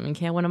 sometimes you lose them. You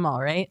can't win them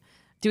all, right?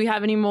 Do we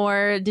have any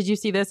more? Did you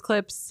see this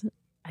clips?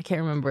 I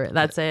can't remember.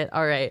 That's it.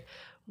 All right.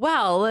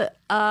 Well,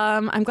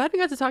 I'm glad we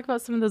got to talk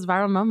about some of those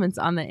viral moments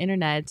on the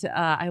internet.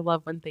 I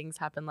love when things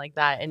happen like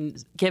that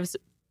and gives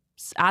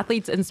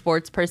athletes and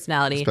sports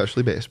personality,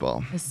 especially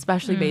baseball,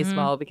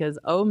 baseball, because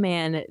oh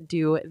man,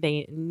 do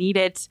they need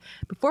it.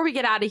 Before we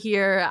get out of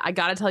here, I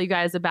gotta tell you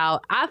guys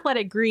about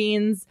Athletic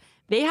Greens.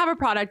 They have a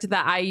product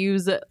that I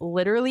use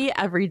literally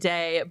every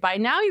day. By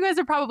now, you guys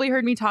have probably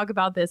heard me talk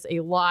about this a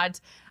lot.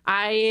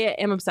 I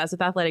am obsessed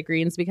with Athletic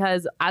Greens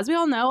because, as we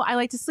all know, I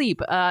like to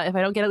sleep. If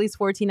I don't get at least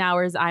 14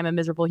 hours, I'm a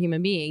miserable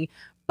human being.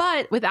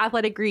 But with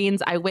Athletic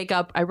Greens, I wake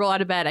up, I roll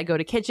out of bed, I go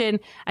to kitchen,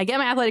 I get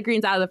my Athletic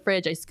Greens out of the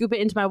fridge, I scoop it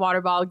into my water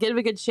bottle, give it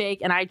a good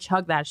shake, and I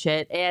chug that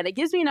shit. And it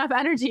gives me enough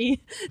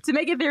energy to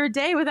make it through a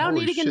day without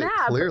needing a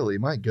nap. Clearly,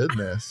 my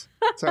goodness.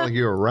 Sounded like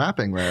you were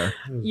rapping there.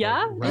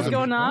 Yeah? What's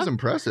going on? That was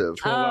impressive.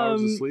 12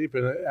 hours of sleep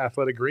and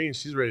Athletic Greens.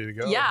 She's ready to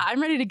go. Yeah,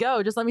 I'm ready to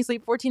go. Just let me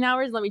sleep 14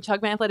 hours, let me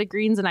chug my Athletic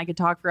Greens, and I could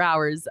talk for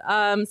hours.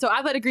 So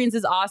Athletic Greens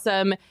is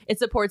awesome. It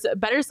supports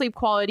better sleep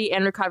quality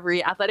and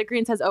recovery. Athletic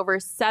Greens has over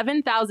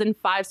 7,000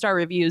 five-star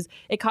reviews.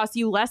 It costs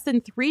you less than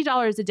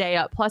 $3 a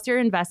day, plus you're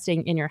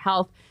investing in your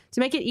health.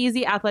 To make it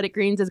easy, Athletic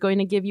Greens is going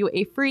to give you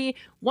a free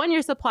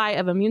 1-year supply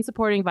of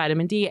immune-supporting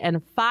vitamin D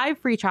and 5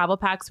 free travel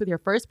packs with your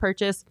first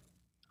purchase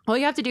All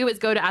you have to do is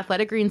go to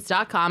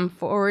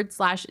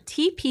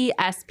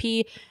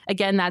athleticgreens.com/TPSP.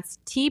 Again, that's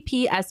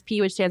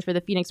TPSP, which stands for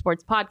the Phoenix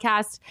Sports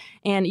Podcast.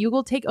 And you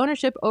will take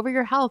ownership over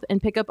your health and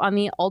pick up on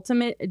the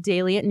ultimate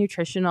daily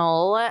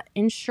nutritional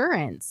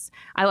insurance.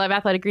 I love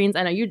Athletic Greens.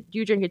 I know you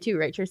drink it too,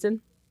 right,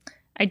 Tristan?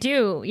 I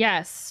do,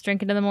 yes.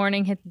 Drink it in the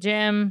morning, hit the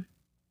gym.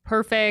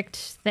 Perfect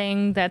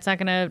thing that's not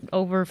going to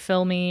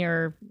overfill me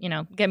or,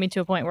 get me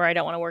to a point where I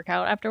don't want to work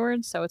out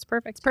afterwards. So it's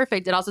perfect. It's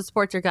perfect. It also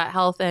supports your gut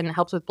health and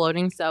helps with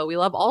bloating. So we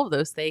love all of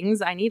those things.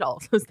 I need all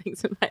of those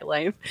things in my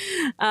life.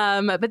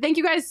 But thank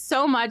you guys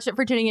so much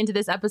for tuning into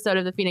this episode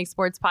of the Phoenix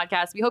Sports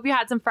Podcast. We hope you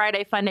had some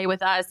Friday fun day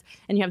with us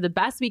and you have the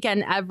best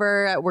weekend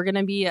ever. We're going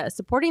to be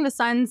supporting the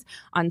Suns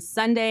on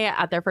Sunday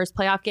at their first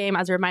playoff game.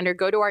 As a reminder,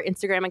 go to our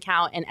Instagram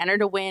account and enter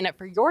to win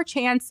for your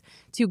chance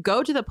to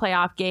go to the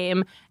playoff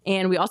game.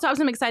 And we also have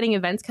some exciting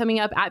events coming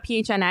up at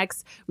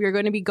PHNX. We are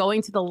going to be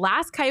going to the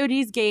last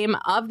Coyotes game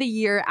of the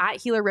year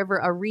at Gila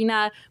River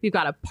Arena. We've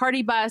got a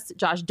party bus.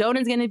 Josh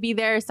Donan's going to be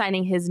there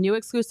signing his new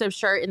exclusive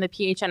shirt in the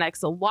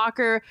PHNX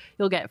locker.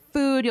 You'll get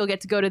food. You'll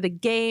get to go to the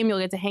game. You'll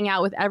get to hang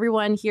out with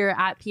everyone here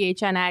at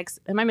PHNX.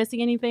 Am I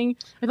missing anything?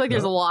 I feel like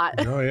there's a lot.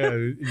 Oh, yeah.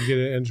 You get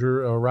to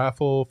enter a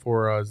raffle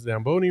for a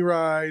Zamboni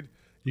ride.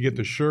 You get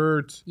the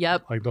shirt.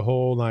 Yep. Like the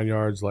whole 9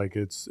 yards. Like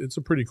it's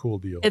a pretty cool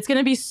deal. It's going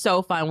to be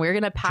so fun. We're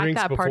going to pack Drinks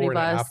that party before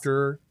bus. And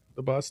after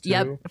the bus too.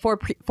 Yep.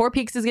 Four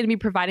Peaks is going to be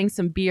providing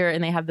some beer,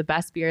 and they have the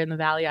best beer in the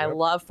valley. Yep. I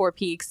love Four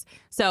Peaks.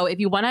 So if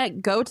you want to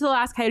go to the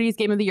last Coyotes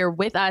game of the year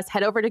with us,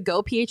 head over to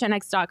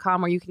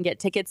gophnx.com where you can get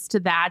tickets to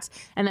that.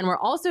 And then we're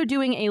also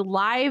doing a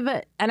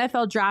live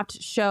NFL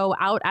draft show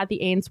out at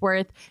the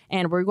Ainsworth,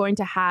 and we're going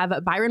to have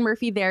Byron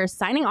Murphy there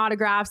signing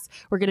autographs.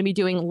 We're going to be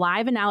doing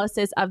live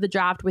analysis of the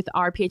draft with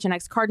our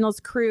PHNX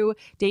Cardinals crew.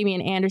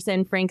 Damian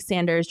Anderson, Frank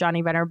Sanders,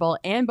 Johnny Venerable,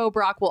 and Bo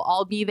Brock will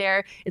all be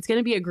there. It's going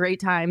to be a great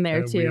time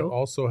there, too. We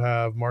also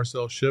have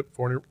Marcel Shipp,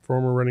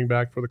 former running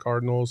back for the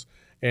Cardinals,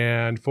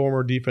 and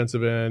former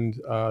defensive end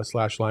 /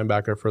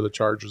 linebacker for the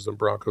Chargers and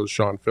Broncos,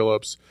 Sean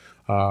Phillips,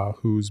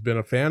 who's been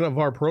a fan of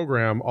our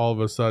program all of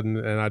a sudden,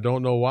 and I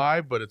don't know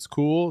why, but it's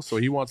cool. So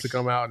he wants to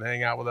come out and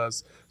hang out with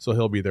us, so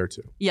he'll be there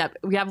too. Yep.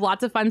 We have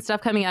lots of fun stuff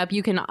coming up.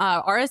 You can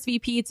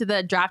RSVP to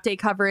the draft day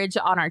coverage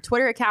on our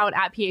Twitter account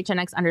at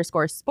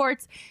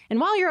PHNX_sports. And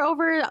while you're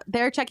over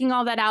there checking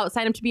all that out,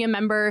 sign up to be a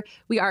member.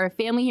 We are a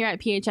family here at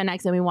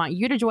PHNX, and we want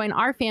you to join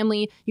our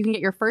family. You can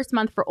get your first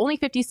month for only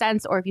 50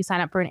 cents, or if you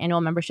sign up for an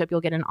annual membership,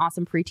 you'll get an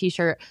awesome free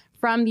t-shirt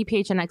from the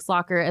PHNX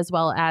locker, as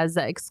well as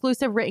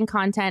exclusive written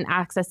content,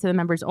 access to the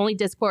members only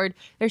Discord.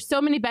 There's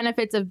so many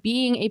benefits of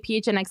being a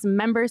PHNX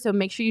member, so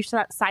make sure you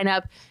sign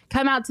up.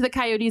 Come out to the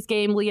Coyotes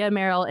game. Leah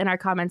Merrill in our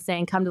comments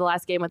saying, come to the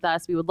last game with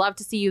us. We would love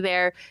to see you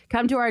there.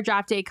 Come to our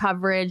draft day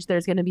coverage.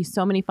 There's going to be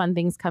so many fun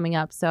things coming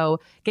up. So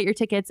get your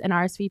tickets and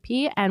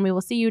RSVP, and we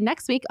will see you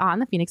next week on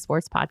the Phoenix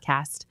Sports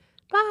Podcast.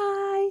 Bye.